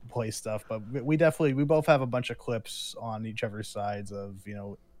of this play stuff, but we both have a bunch of clips on each other's sides of,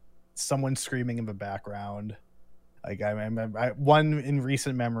 someone screaming in the background. Like one in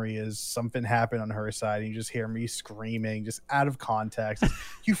recent memory is something happened on her side, and you just hear me screaming, just out of context,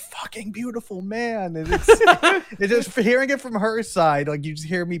 "You fucking beautiful man!" And it's just hearing it from her side, like you just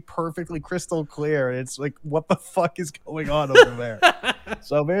hear me perfectly crystal clear. And it's like, what the fuck is going on over there?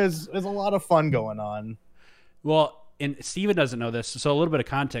 So there's a lot of fun going on. Well, and Steven doesn't know this, so a little bit of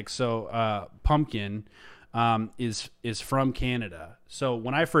context. So Pumpkin is from Canada. So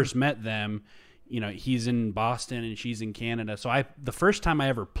when I first met them, you know, he's in Boston and she's in Canada. So the first time I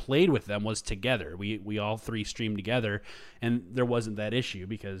ever played with them was together. We all three streamed together, and there wasn't that issue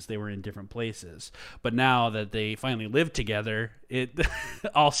because they were in different places. But now that they finally live together,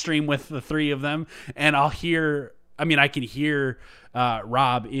 I'll stream with the three of them, and I can hear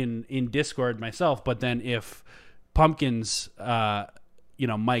Rob in Discord myself, but then if Pumpkin's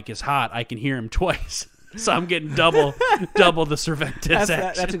mic is hot, I can hear him twice. So I'm getting double the Cervantes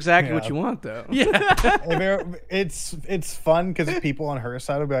action. That's exactly what you want, though. Yeah. It's fun because people on her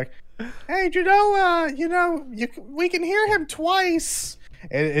side will be like, "Hey, we can hear him twice."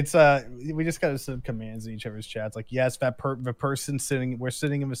 We just gotta send commands in each other's chats, like, "Yes, the person we're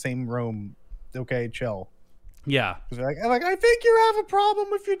sitting in the same room. Okay, chill." Yeah. Because they're like, "I think you have a problem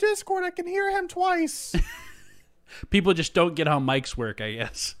with your Discord. I can hear him twice." People just don't get how mics work, I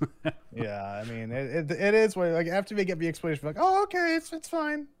guess. Yeah, I mean, it is what, like, after they get the explanation, like, "Oh, okay, it's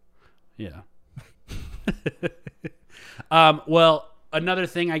fine." Yeah. Well, another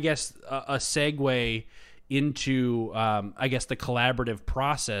thing, I guess, a segue into, I guess, the collaborative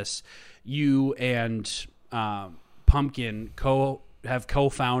process. You and Pumpkin have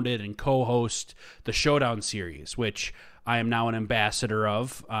co-founded and co-host the Showdown series, which I am now an ambassador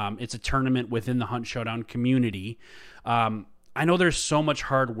of. It's a tournament within the Hunt Showdown community. I know there's so much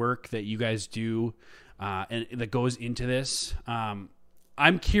hard work that you guys do and that goes into this.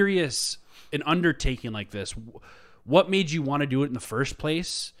 I'm curious, an undertaking like this, what made you want to do it in the first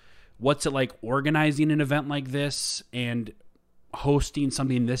place? What's it like organizing an event like this and hosting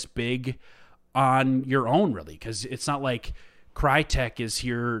something this big on your own, really? Because it's not like Crytek is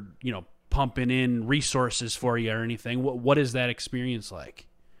here, pumping in resources for you or anything. What is that experience like?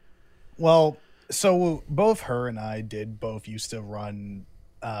 Well, so both her and I both used to run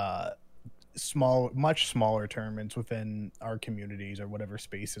much smaller tournaments within our communities or whatever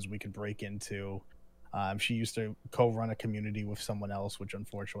spaces we could break into. She used to co-run a community with someone else, which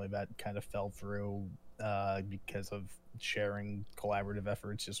unfortunately that kind of fell through because of sharing collaborative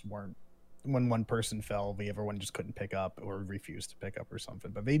efforts just weren't. When one person fell, the other one just couldn't pick up or refused to pick up or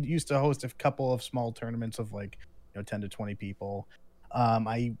something. But they used to host a couple of small tournaments of 10 to 20 people.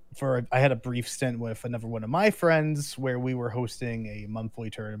 I had a brief stint with another one of my friends where we were hosting a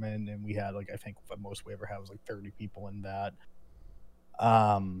monthly tournament, and we had I think the most we ever had was 30 people in that.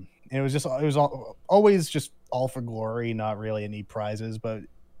 And it was always just all for glory, not really any prizes, but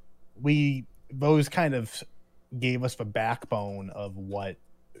those kind of gave us the backbone of what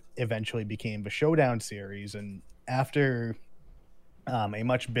eventually became the Showdown series. And after a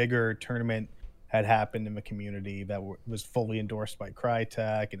much bigger tournament had happened in the community that was fully endorsed by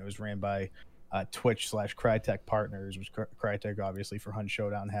Crytek, and it was ran by Twitch/Crytek partners, which Crytek obviously for Hunt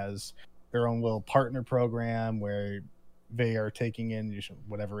Showdown has their own little partner program where they are taking in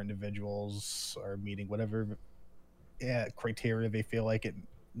whatever individuals are meeting whatever criteria they feel like it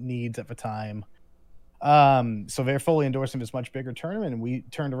needs at the time. So they're fully endorsing this much bigger tournament, and we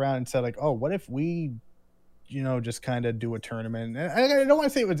turned around and said oh, what if we, just kind of do a tournament? And I don't want to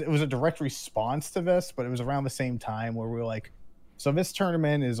say it was a direct response to this, but it was around the same time where we were like, so this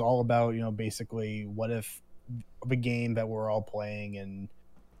tournament is all about, basically what if the game that we're all playing and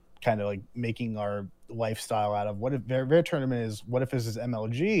kind of making our lifestyle out of, what if their tournament is, what if this is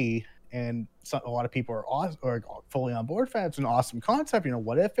MLG? And a lot of people are fully on board for that. It's an awesome concept.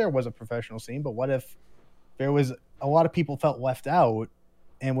 What if there was a professional scene, but what if there was a lot of people felt left out?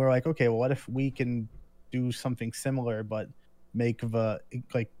 And we're like, okay, well, what if we can do something similar, but make the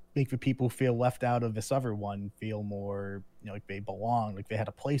people feel left out of this other one feel more, like they belong, like they had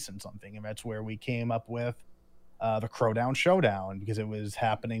a place in something. And that's where we came up with the Crowdown Showdown, because it was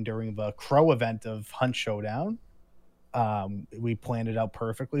happening during the Crow event of Hunt Showdown. We planned it out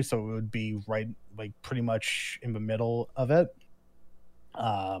perfectly, so it would be right, pretty much in the middle of it.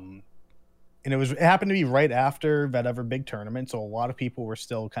 And it happened to be right after that other big tournament, so a lot of people were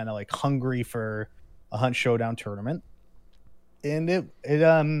still kind of hungry for a Hunt Showdown tournament. And that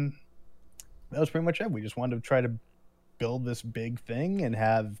was pretty much it. We just wanted to try to build this big thing and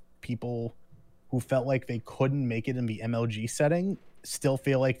have people who felt like they couldn't make it in the MLG setting still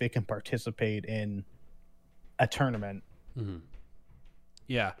feel like they can participate in a tournament. Mm-hmm.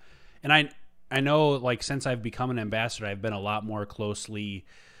 Yeah. And I know, like, since I've become an ambassador, I've been a lot more closely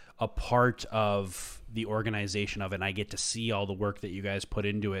a part of the organization of it, and I get to see all the work that you guys put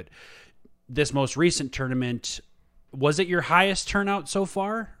into it. This most recent tournament, was it your highest turnout so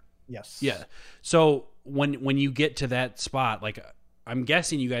far? Yes. Yeah. So when you get to that spot, like, I'm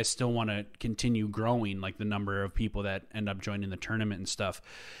guessing you guys still want to continue growing, like the number of people that end up joining the tournament and stuff.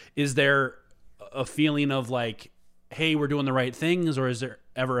 Is there a feeling of like, hey, we're doing the right things, or is there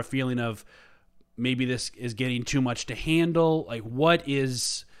ever a feeling of maybe this is getting too much to handle? Like, what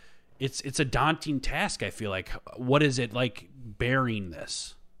is it's a daunting task, I feel like. What is it like bearing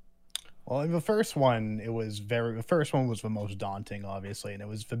this? Well, the first one was the most daunting, obviously, and it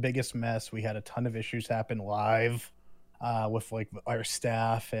was the biggest mess. We had a ton of issues happen live with like our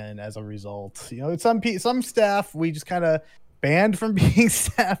staff, and as a result, some staff we just kind of banned from being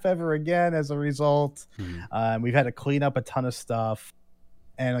staff ever again as a result. We've had to clean up a ton of stuff,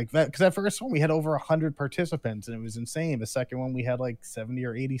 and like that, because that first one we had over 100 participants, and it was insane. The second one we had like 70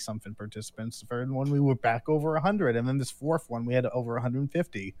 or 80 something participants. The third one we were back over 100, and then this fourth one we had over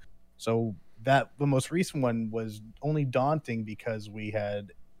 150. So the most recent one was only daunting because we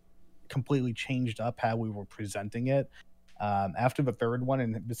had completely changed up how we were presenting it. After the third one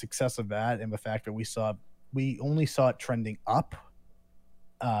and the success of that, and the fact that we only saw it trending up,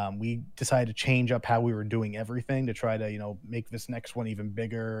 we decided to change up how we were doing everything to try to, make this next one even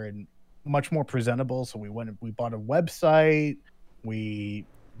bigger and much more presentable. So we bought a website, we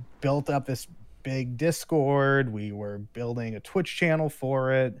built up this big Discord, we were building a Twitch channel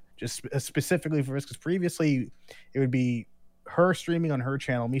for it, just specifically for this, because previously it would be her streaming on her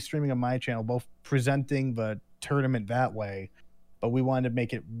channel, me streaming on my channel, both presenting the tournament that way. But we wanted to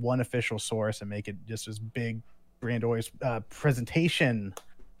make it one official source and make it just this big grandiose presentation.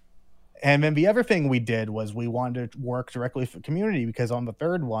 And then the other thing we did was we wanted to work directly for the community, because on the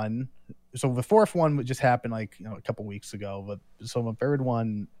third one, so the fourth one just happened like a couple weeks ago, but so the third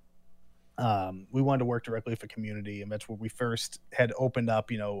one, we wanted to work directly with the community, and that's where we first had opened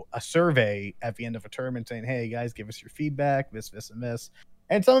up, a survey at the end of a tournament saying, hey guys, give us your feedback, this, and this.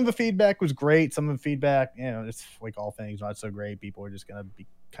 And some of the feedback was great. Some of the feedback, it's like all things, not so great. People are just going to be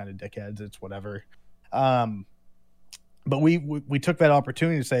kind of dickheads. It's whatever. But we took that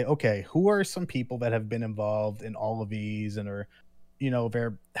opportunity to say, okay, who are some people that have been involved in all of these and are,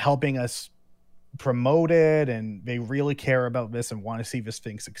 they're helping us promote it, and they really care about this and want to see this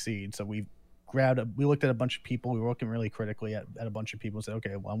thing succeed. So we looked at a bunch of people. We were looking really critically at a bunch of people and said,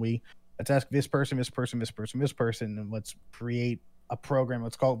 okay, well, let's ask this person, and let's create a program.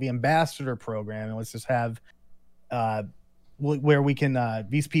 Let's call it the Ambassador Program, and let's just have where we can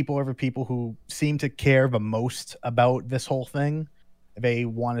these people are the people who seem to care the most about this whole thing. They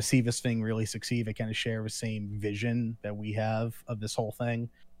want to see this thing really succeed. They kind of share the same vision that we have of this whole thing,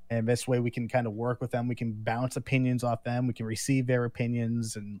 and this way we can kind of work with them. We can bounce opinions off them. We can receive their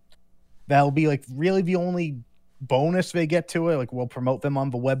opinions, and that'll be like really the only bonus they get to it. Like, we'll promote them on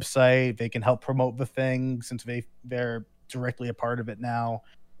the website. They can help promote the thing since they're directly a part of it now.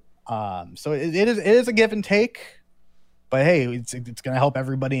 So it is a give and take, but hey, it's going to help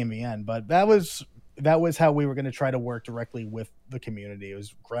everybody in the end. But that was how we were going to try to work directly with the community. It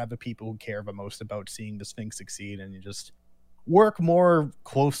was grab the people who care the most about seeing this thing succeed, and you just work more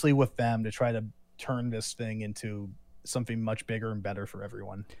closely with them to try to turn this thing into something much bigger and better for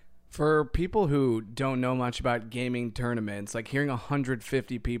everyone. For people who don't know much about gaming tournaments, like hearing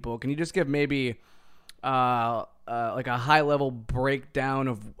 150 people, can you just give maybe like a high level breakdown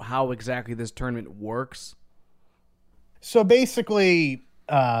of how exactly this tournament works? So basically,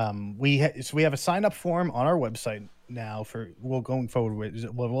 we have a sign up form on our website now going forward.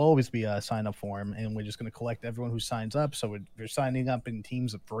 Will always be a sign up form, and we're just going to collect everyone who signs up. So we're signing up in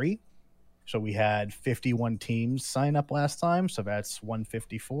teams of 3. So we had 51 teams sign up last time. So that's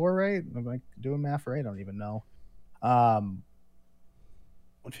 154, right? Am I doing math right? I don't even know.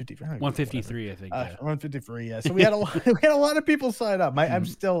 153, I think. Yeah. 153, yeah. So we had a lot of people sign up. I'm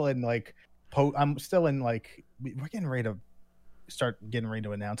still in like we're getting ready to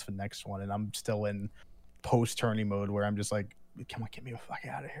announce the next one, and I'm still in post tourney mode where I'm just like, come on, get me the fuck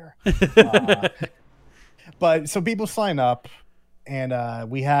out of here. But so people sign up, and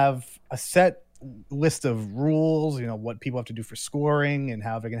we have a set list of rules, what people have to do for scoring and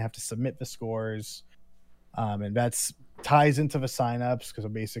how they're gonna have to submit the scores, and that's ties into the signups, because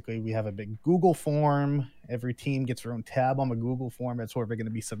basically we have a big Google form. Every team gets their own tab on the Google form. That's where they're going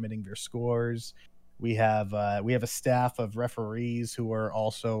to be submitting their scores. We have a staff of referees who are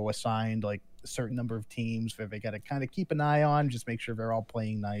also assigned like a certain number of teams that they got to kind of keep an eye on, just make sure they're all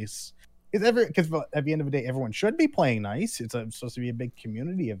playing nice. Because at the end of the day, everyone should be playing nice. It's supposed to be a big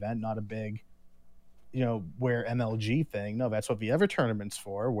community event, not a big where MLG thing. No, that's what the Ever tournament's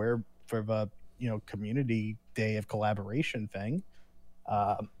for. Where for the community day of collaboration thing.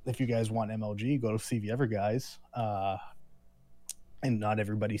 If you guys want MLG, go to see the Ever guys. And not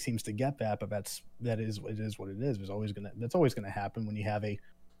everybody seems to get that, but that is what it is. That's always gonna happen when you have a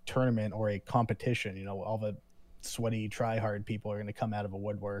tournament or a competition. All the sweaty, try hard people are gonna come out of a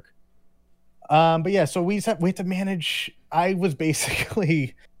woodwork. But yeah, so we have to manage. I was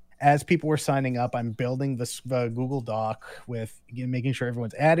basically, as people were signing up, I'm building the Google Doc with making sure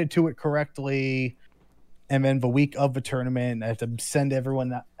everyone's added to it correctly. And then the week of the tournament, I have to send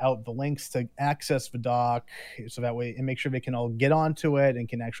everyone out the links to access the doc, so that way and make sure they can all get onto it and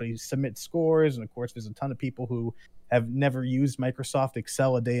can actually submit scores. And of course, there's a ton of people who have never used Microsoft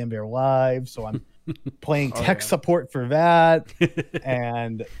Excel a day in their lives, so I'm playing tech support for that.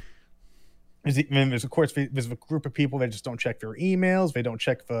 And there's a group of people that just don't check their emails. They don't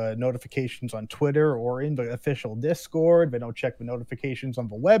check the notifications on Twitter or in the official Discord. They don't check the notifications on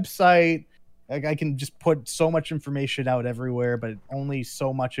the website. Like, I can just put so much information out everywhere, but only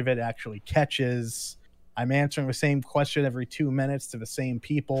so much of it actually catches. I'm answering the same question every 2 minutes to the same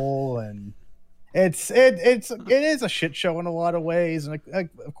people, and it is a shit show in a lot of ways. And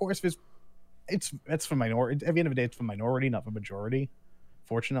of course, it's for minority. At the end of the day, it's for minority, not the majority,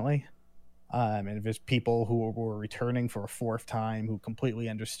 fortunately. And if there's people who were returning for a fourth time who completely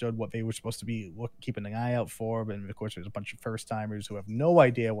understood what they were supposed to be keeping an eye out for, but of course there's a bunch of first timers who have no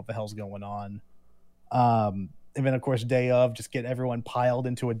idea what the hell's going on. And then of course day of, just get everyone piled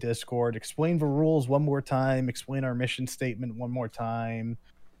into a Discord, explain the rules one more time, explain our mission statement one more time,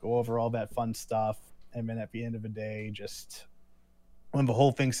 go over all that fun stuff, and then at the end of the day, just when the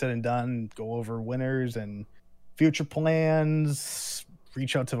whole thing's said and done, go over winners and future plans.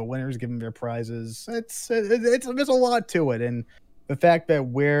 Reach out to the winners, give them their prizes. There's a lot to it, and the fact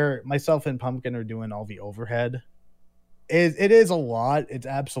that myself and Pumpkin are doing all the overhead is a lot. It's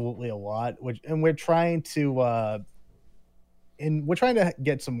absolutely a lot. And we're trying to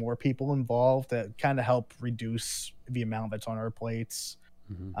get some more people involved to kind of help reduce the amount that's on our plates.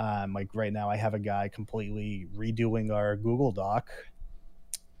 Mm-hmm. Like right now, I have a guy completely redoing our Google Doc,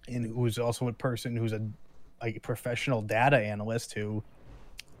 and who's also a person who's a professional data analyst who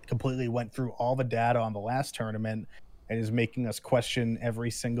completely went through all the data on the last tournament and is making us question every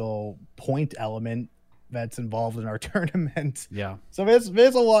single point element that's involved in our tournament. Yeah. So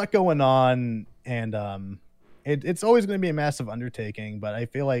there's a lot going on, and it's always going to be a massive undertaking, but I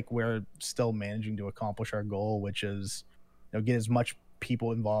feel like we're still managing to accomplish our goal, which is get as much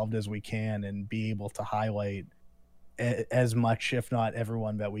people involved as we can and be able to highlight as much, if not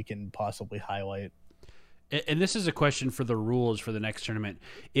everyone, that we can possibly highlight. And this is a question for the rules for the next tournament.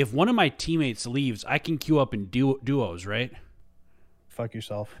 If one of my teammates leaves, I can queue up in duos, right? Fuck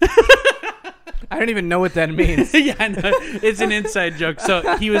yourself. I don't even know what that means. Yeah, I know. It's an inside joke.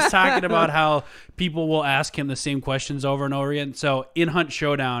 So he was talking about how people will ask him the same questions over and over again. So in Hunt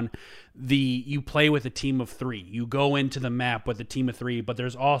Showdown, you play with a team of 3. You go into the map with a team of 3, but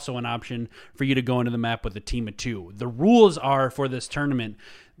there's also an option for you to go into the map with a team of 2. The rules are for this tournament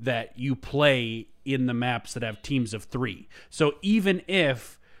that you play in the maps that have teams of 3. So even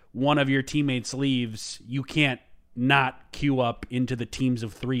if one of your teammates leaves, you can't not queue up into the teams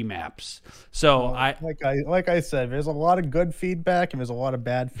of 3 maps. So like I said, there's a lot of good feedback and there's a lot of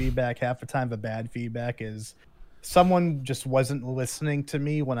bad feedback. Half the time the bad feedback is someone just wasn't listening to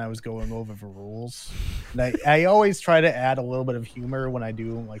me when I was going over the rules. And I always try to add a little bit of humor when I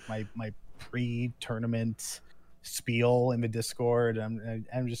do like my pre-tournament spiel in the Discord.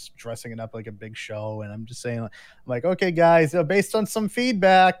 I'm just dressing it up like a big show, and I'm just saying, like, okay, guys, based on some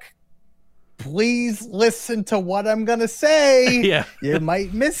feedback, please listen to what I'm gonna say. Yeah, you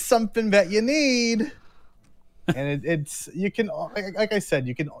might miss something that you need. And it's you can, like I said,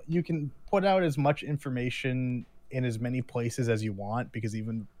 you can put out as much information in as many places as you want, because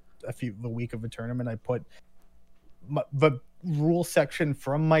even the week of the tournament, I put the rule section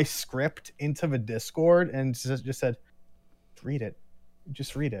from my script into the Discord and just said, read it.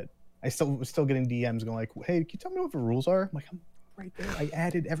 Just read it. I was still getting DMs going like, hey, can you tell me what the rules are? I'm like, I'm right there. I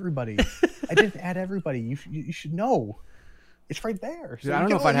added everybody. I didn't add everybody. You should know. It's right there. So I don't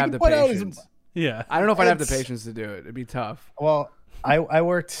know if I'd have the patience. Yeah. I don't know if I'd have the patience to do it. It'd be tough. Well, I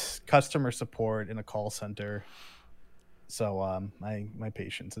worked customer support in a call center. So my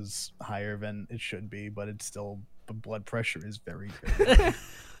patience is higher than it should be, but it's still, the blood pressure is very good.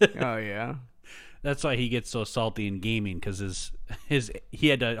 Oh yeah, that's why he gets so salty in gaming, because he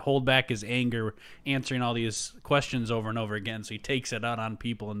had to hold back his anger answering all these questions over and over again, so he takes it out on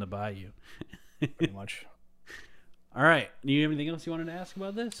people in the bayou. Pretty much. All right, do you have anything else you wanted to ask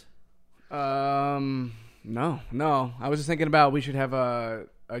about this? No. I was just thinking about we should have a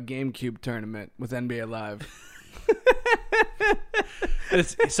GameCube tournament with NBA Live.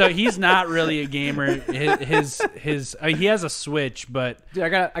 So he's not really a gamer. His he has a Switch, but Dude, I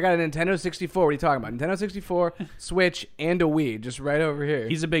got a Nintendo 64. What are you talking about? Nintendo 64, Switch, and a Wii, just right over here.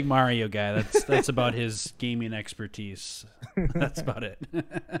 he's a big Mario guy. That's about his gaming expertise. That's about it.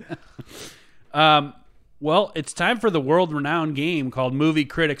 Well, it's time for the world-renowned game called Movie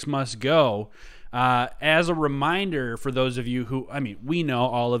Critics Must Go. As a reminder for those of you who, we know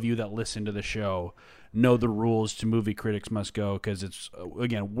all of you that listen to the show know the rules to Movie Critics Must Go because it's,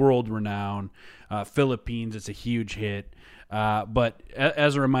 again, world-renowned. Philippines, it's a huge hit. But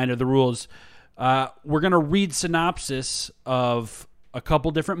as a reminder, the rules, we're going to read synopsis of a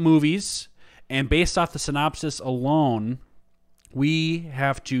couple different movies, and based off the synopsis alone, we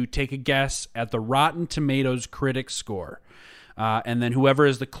have to take a guess at the Rotten Tomatoes critic score. And then whoever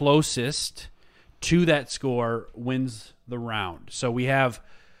is the closest to that score wins the round. So we have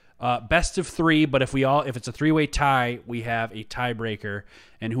best of three, but if it's a three-way tie, we have a tiebreaker,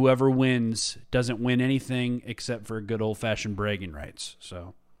 and whoever wins doesn't win anything except for good old-fashioned bragging rights.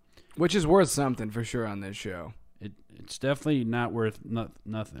 So, which is worth something for sure on this show. It's definitely not worth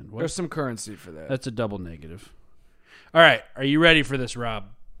nothing. What? There's some currency for that. That's a double negative. All right, are you ready for this, Rob?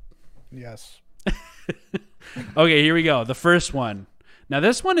 Yes. Okay, here we go. The first one. Now,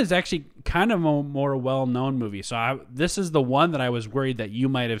 this one is actually kind of a more well-known movie. So this is the one that I was worried that you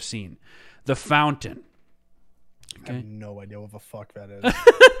might have seen. The Fountain. Okay. I have no idea what the fuck that is.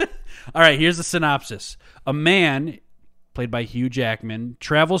 All right, here's the synopsis. A man, played by Hugh Jackman,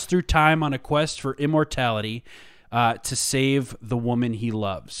 travels through time on a quest for immortality to save the woman he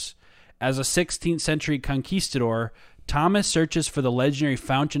loves. As a 16th century conquistador, Thomas searches for the legendary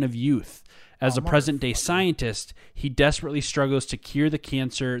Fountain of Youth. As a present-day scientist, he desperately struggles to cure the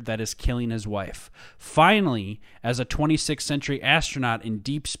cancer that is killing his wife. Finally, as a 26th century astronaut in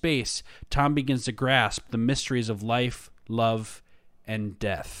deep space, Tom begins to grasp the mysteries of life, love, and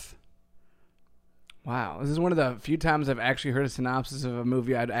death. Wow, this is one of the few times I've actually heard a synopsis of a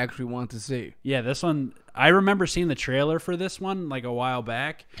movie I'd actually want to see. Yeah, this one, I remember seeing the trailer for this one like a while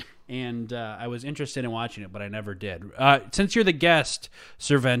back, and I was interested in watching it, but I never did. Since you're the guest,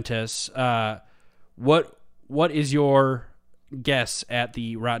 Cervantes, what is your guess at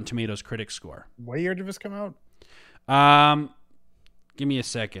the Rotten Tomatoes critic score? What year did this come out? Give me a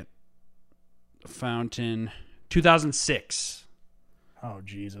second. Fountain, 2006. Oh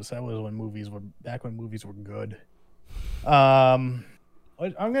Jesus, that was when movies were good. I'm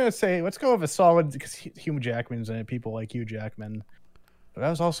gonna say let's go with a solid because Hugh Jackman's in it. People like Hugh Jackman. But that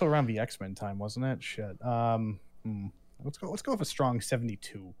was also around the X-Men time, wasn't it? Shit. Let's go with a strong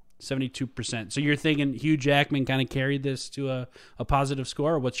 72. 72%. So you're thinking Hugh Jackman kind of carried this to a positive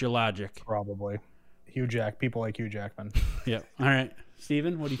score, or what's your logic? Probably. People like Hugh Jackman. Yeah. All right.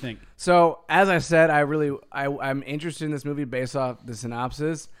 Steven, what do you think? So, as I said, I'm interested in this movie based off the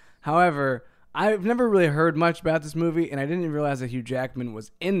synopsis. However, I've never really heard much about this movie, and I didn't even realize that Hugh Jackman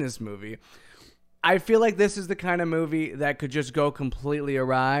was in this movie. I feel like this is the kind of movie that could just go completely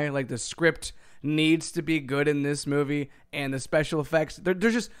awry. Like, the script needs to be good in this movie, and the special effects.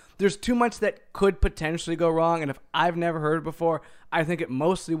 There's too much that could potentially go wrong, and if I've never heard it before, I think it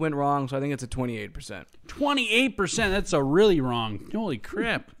mostly went wrong, so I think it's a 28%. 28%? That's a really wrong. Holy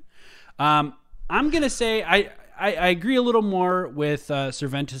crap. I'm going to say I agree a little more with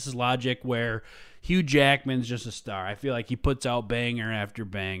Cervantes' logic where Hugh Jackman's just a star. I feel like he puts out banger after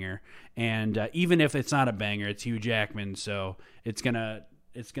banger, and even if it's not a banger, it's Hugh Jackman, so it's gonna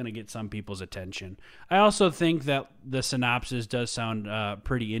get some people's attention. I also think that the synopsis does sound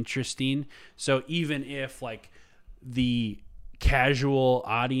pretty interesting. So even if like the casual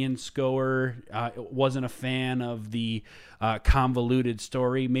audience goer wasn't a fan of the convoluted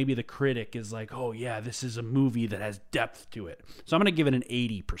story, maybe the critic is like, oh yeah, this is a movie that has depth to it. So I'm gonna give it an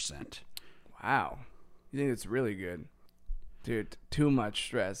 80%. Wow. You think it's really good? Dude, too much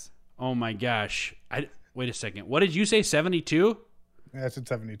stress. Oh my gosh. Wait a second. What did you say, 72? Yeah, I said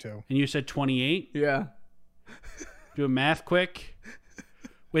 72. And you said 28? Yeah. Do a math quick.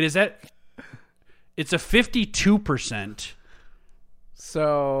 Wait, is that... It's a 52%.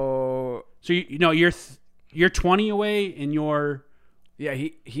 So you're 20 away and you're... Yeah,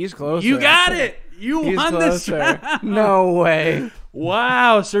 he's closer. You got it! You won this round. No way.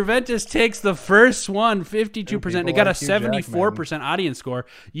 Wow, Cervantes takes the first one, 52%. They got a 74% audience score.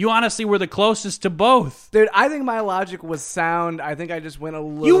 You honestly were the closest to both. Dude, I think my logic was sound. I think I just went a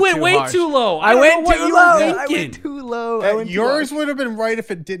little You went too way harsh. too low. I went too low. I went too low. Yours would have been right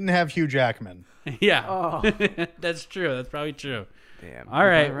if it didn't have Hugh Jackman. Yeah. Oh. That's true. That's probably true. Damn. All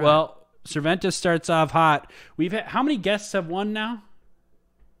right. Well, Cervantes starts off hot. We've had, how many guests have won now?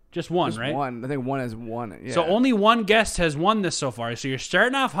 Just one, Just right? one. I think one has won it. Yeah. So only one guest has won this so far. So you're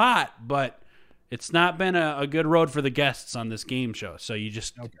starting off hot, but it's not been a good road for the guests on this game show. So you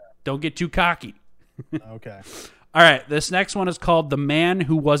just don't get too cocky. Okay. All right. This next one is called The Man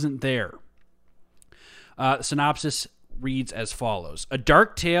Who Wasn't There. Synopsis reads as follows. A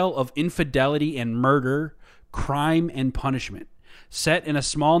dark tale of infidelity and murder, crime and punishment. Set in a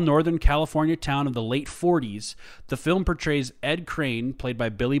small Northern California town of the late 40s, the film portrays Ed Crane, played by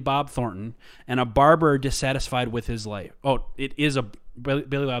Billy Bob Thornton, and a barber dissatisfied with his life. Billy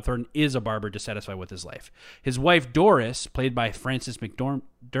Bob Thornton is a barber dissatisfied with his life. His wife, Doris, played by Frances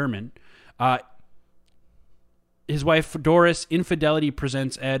McDormand, his wife, Doris, infidelity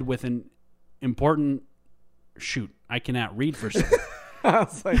presents Ed with an important... Shoot, I cannot read for a second. I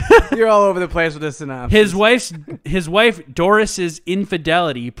was like, you're all over the place with this synopsis. His wife Doris's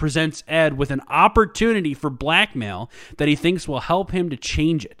infidelity presents Ed with an opportunity for blackmail that he thinks will help him to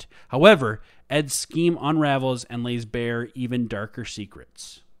change it. However, Ed's scheme unravels and lays bare even darker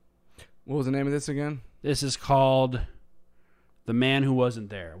secrets. What was the name of this again? This is called The Man Who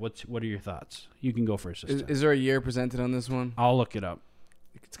Wasn't There. What are your thoughts? You can go first. Is there a year presented on this one? I'll look it up.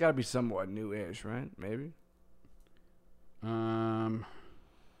 It's got to be somewhat new-ish, right? Maybe. The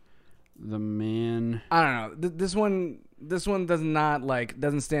Man. I don't know. This one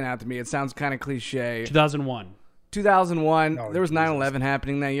doesn't stand out to me. It sounds kind of cliche. 2001. 2001. Oh, there was 9/11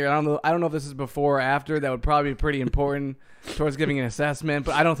 happening that year. I don't know if this is before or after. That would probably be pretty important towards giving an assessment.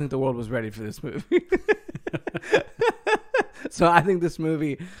 But I don't think the world was ready for this movie. So I think this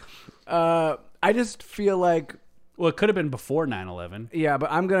movie. I just feel like. Well, it could have been before 9/11. Yeah,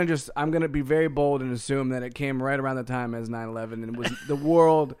 but I'm gonna be very bold and assume that it came right around the time as 9/11, and was the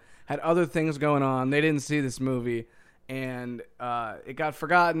world had other things going on. They didn't see this movie, and it got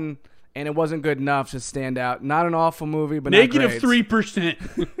forgotten, and it wasn't good enough to stand out. Not an awful movie, but Negative not great. 3%.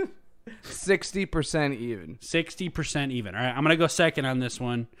 60% even. 60% even. All right, I'm gonna go second on this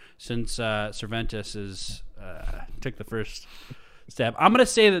one since Cervantes took the first step. I'm going to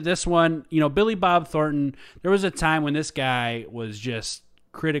say that this one, Billy Bob Thornton, there was a time when this guy was just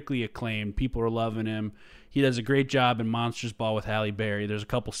critically acclaimed. People were loving him. He does a great job in Monsters Ball with Halle Berry. There's a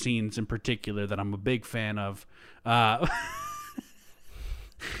couple scenes in particular that I'm a big fan of.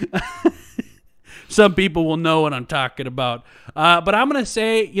 Some people will know what I'm talking about. But I'm going to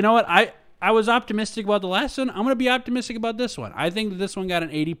say, you know what? I was optimistic about the last one. I'm going to be optimistic about this one. I think that this one got an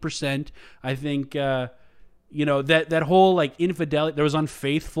 80%. I think... that whole like infidelity. There was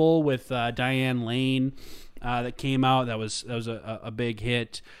Unfaithful with Diane Lane that came out. That was a big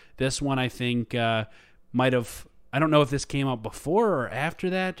hit. This one I think might have. I don't know if this came out before or after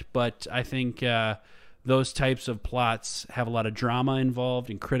that, but I think those types of plots have a lot of drama involved,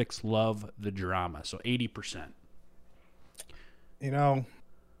 and critics love the drama. So 80%.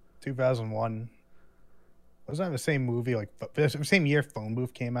 2001. Wasn't that the same movie? Like the same year Phone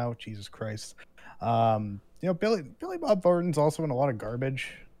Booth came out. Jesus Christ. Billy Bob Thornton's also in a lot of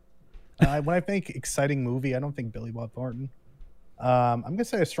garbage. When I think exciting movie, I don't think Billy Bob Thornton. I'm gonna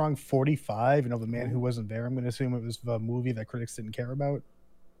say a strong 45. The Man Who Wasn't There. I'm gonna assume it was the movie that critics didn't care about.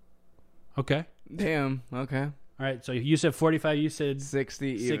 Okay. Damn. Okay. All right. So you said 45. You said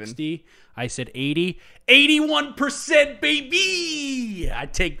 60. 60. Even. I said 80. 81%, baby. I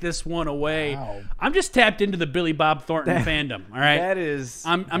take this one away. Wow. I'm just tapped into the Billy Bob Thornton fandom. All right. That is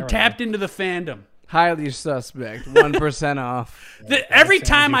I'm tapped into the fandom. highly suspect. 1% off. Every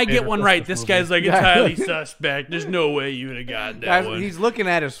time I get favorite one right, Christmas this guy's like, it's highly suspect. There's no way you would have gotten that one. He's looking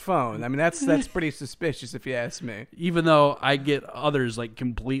at his phone. I mean, that's pretty suspicious if you ask me. Even though I get others like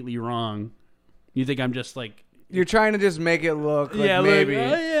completely wrong. You think I'm just like... You're trying to just make it look like yeah, maybe.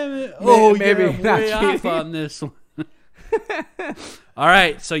 Maybe I'm not way off cheating. on this one. All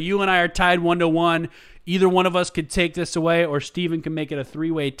right, so you and I are tied 1-1. Either one of us could take this away, or Steven can make it a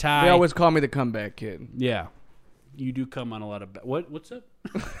 3-way tie. They always call me the comeback kid. Yeah, you do come on a lot of what's up?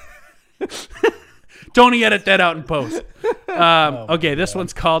 Tony, edit that out in post. Okay, this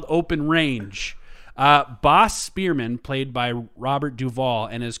one's called Open Range. Boss Spearman, played by Robert Duvall,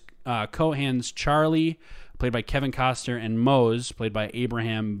 and his co-hands Charlie, played by Kevin Costner, and Mose, played by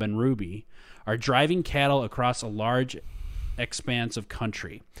Abraham Benrubi, are driving cattle across a large expanse of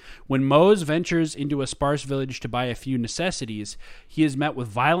country. When Mose ventures into a sparse village to buy a few necessities, he is met with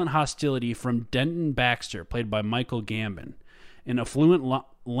violent hostility from Denton Baxter, played by Michael Gambon, an affluent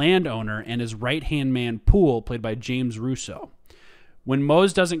landowner, and his right-hand man Poole, played by James Russo. When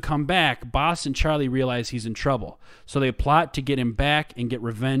Mose doesn't come back, Boss and Charlie realize he's in trouble, so they plot to get him back and get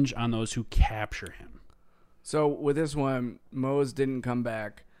revenge on those who capture him. So with this one, Mose didn't come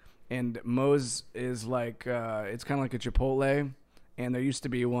back, and Moe's is like it's kind of like a Chipotle, and there used to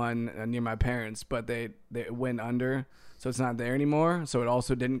be one near my parents, but they went under, so it's not there anymore. So it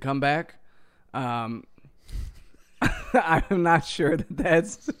also didn't come back. I'm not sure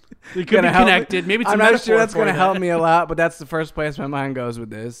that's It could be connected. Maybe it's I'm a not sure metaphor that's for going to that. help me a lot, but that's the first place my mind goes with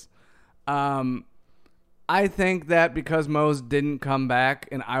this. I think that because Moe's didn't come back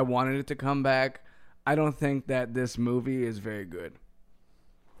and I wanted it to come back, I don't think that this movie is very good.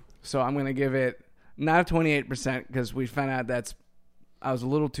 So I'm going to give it not a 28% because we found out I was a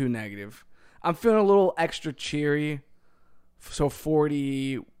little too negative. I'm feeling a little extra cheery, so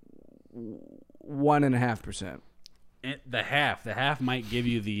 41.5%. The half might give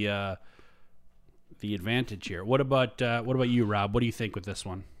you the advantage here. What about you, Rob? What do you think with this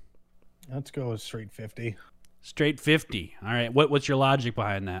one? Let's go with straight 50. Straight 50. All right. What's your logic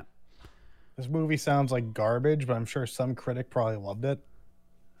behind that? This movie sounds like garbage, but I'm sure some critic probably loved it.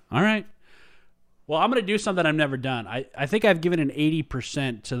 All right. Well, I'm going to do something I've never done. I think I've given an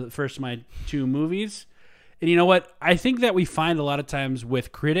 80% to the first of my two movies. And you know what? I think that we find a lot of times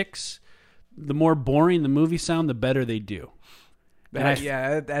with critics, the more boring the movies sound, the better they do.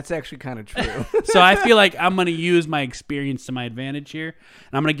 That's actually kind of true. So I feel like I'm going to use my experience to my advantage here, and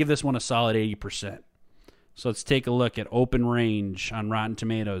I'm going to give this one a solid 80%. So let's take a look at Open Range on Rotten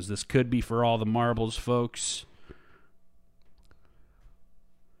Tomatoes. This could be for all the marbles, folks.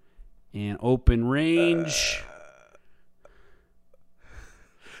 And Open Range,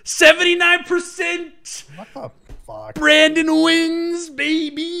 79%. What the fuck? Brandon wins,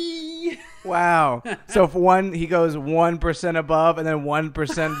 baby. Wow. So if he goes 1% above and then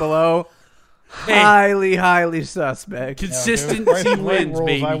 1% below. Hey. Highly suspect. Consistency wins,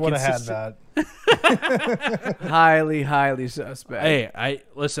 baby. I would have had that. Highly suspect. Hey,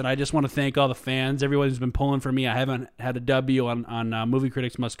 listen. I just want to thank all the fans, everyone who's been pulling for me. I haven't had a W on Movie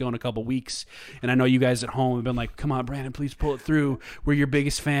Critics Must Go in a couple weeks, and I know you guys at home have been like, "Come on, Brandon, please pull it through. We're your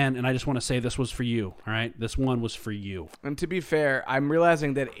biggest fan." And I just want to say this was for you. All right, this one was for you. And to be fair, I'm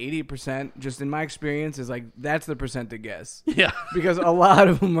realizing that 80%, just in my experience, is like that's the percent to guess. Yeah, Because a lot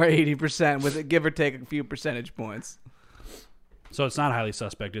of them are 80% with give or take a few percentage points. so it's not highly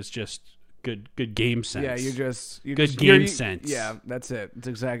suspect. It's just good game sense. Yeah, Good game sense. Yeah, that's it. That's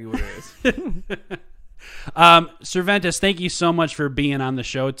exactly what it is. Cervantes, thank you so much for being on the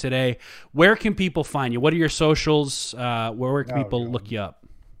show today. Where can people find you? What are your socials? Where can people look you up?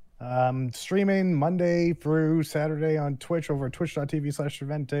 Streaming Monday through Saturday on Twitch over at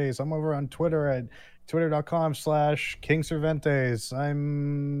twitch.tv/Cervantes. I'm over on Twitter at twitter.com/King Cervantes.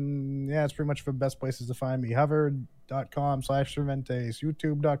 It's pretty much the best places to find me. Hover.com/Cervantes,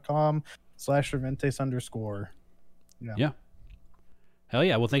 youtube.com/Cervantes_. Yeah. Hell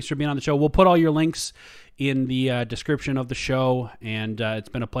yeah. Well, thanks for being on the show. We'll put all your links in the description of the show, and it's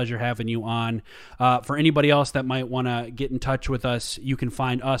been a pleasure having you on. For anybody else that might want to get in touch with us, you can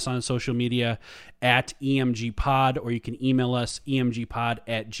find us on social media at EMGpod, or you can email us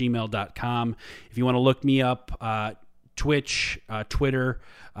emgpod@gmail.com. If you want to look me up, Twitch, Twitter,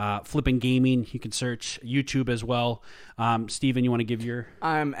 Flippin' Gaming, you can search YouTube as well. Steven, you want to give your...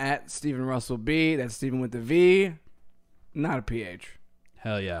 I'm at Stephen Russell B. That's Stephen with the V, not a PH.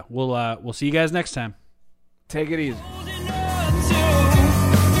 Hell yeah. We'll see you guys next time. Take it easy.